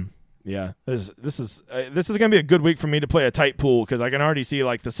 Yeah, this is going to be a good week for me to play a tight pool, because I can already see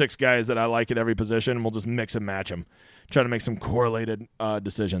the 6 guys that I like at every position, and we'll just mix and match them, try to make some correlated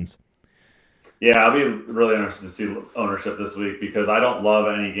decisions. Yeah, I'll be really interested to see ownership this week, because I don't love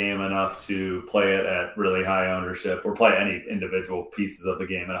any game enough to play it at really high ownership or play any individual pieces of the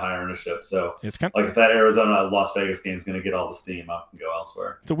game at high ownership. So it's kind of if that Arizona Las Vegas game is going to get all the steam, I can go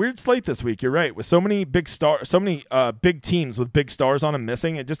elsewhere. It's a weird slate this week. You're right, with so many big big teams with big stars on them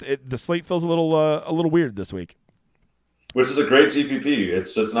missing. The slate feels a little weird this week. Which is a great GPP.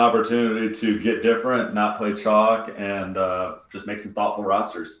 It's just an opportunity to get different, not play chalk, and just make some thoughtful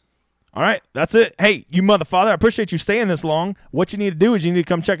rosters. All right, that's it. Hey, you motherfather, I appreciate you staying this long. What you need to do is you need to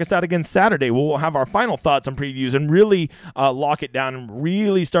come check us out again Saturday. We'll have our final thoughts and previews and really lock it down and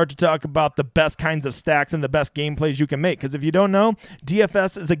really start to talk about the best kinds of stacks and the best game plays you can make. Because if you don't know,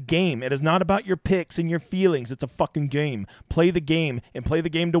 DFS is a game. It is not about your picks and your feelings. It's a fucking game. Play the game and play the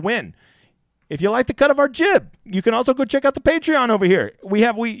game to win. If you like the cut of our jib, you can also go check out the Patreon over here.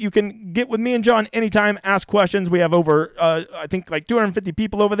 You can get with me and John anytime, ask questions. We have over, I think, like 250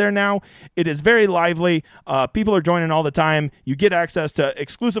 people over there now. It is very lively. People are joining all the time. You get access to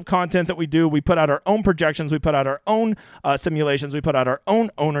exclusive content that we do. We put out our own projections. We put out our own simulations. We put out our own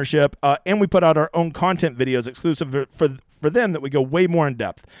ownership. And we put out our own content videos exclusive for them that we go way more in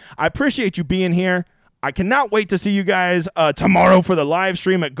depth. I appreciate you being here. I cannot wait to see you guys tomorrow for the live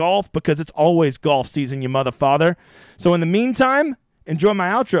stream at golf because it's always golf season, you motherfather. So in the meantime, enjoy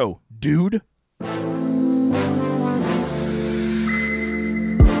my outro, dude.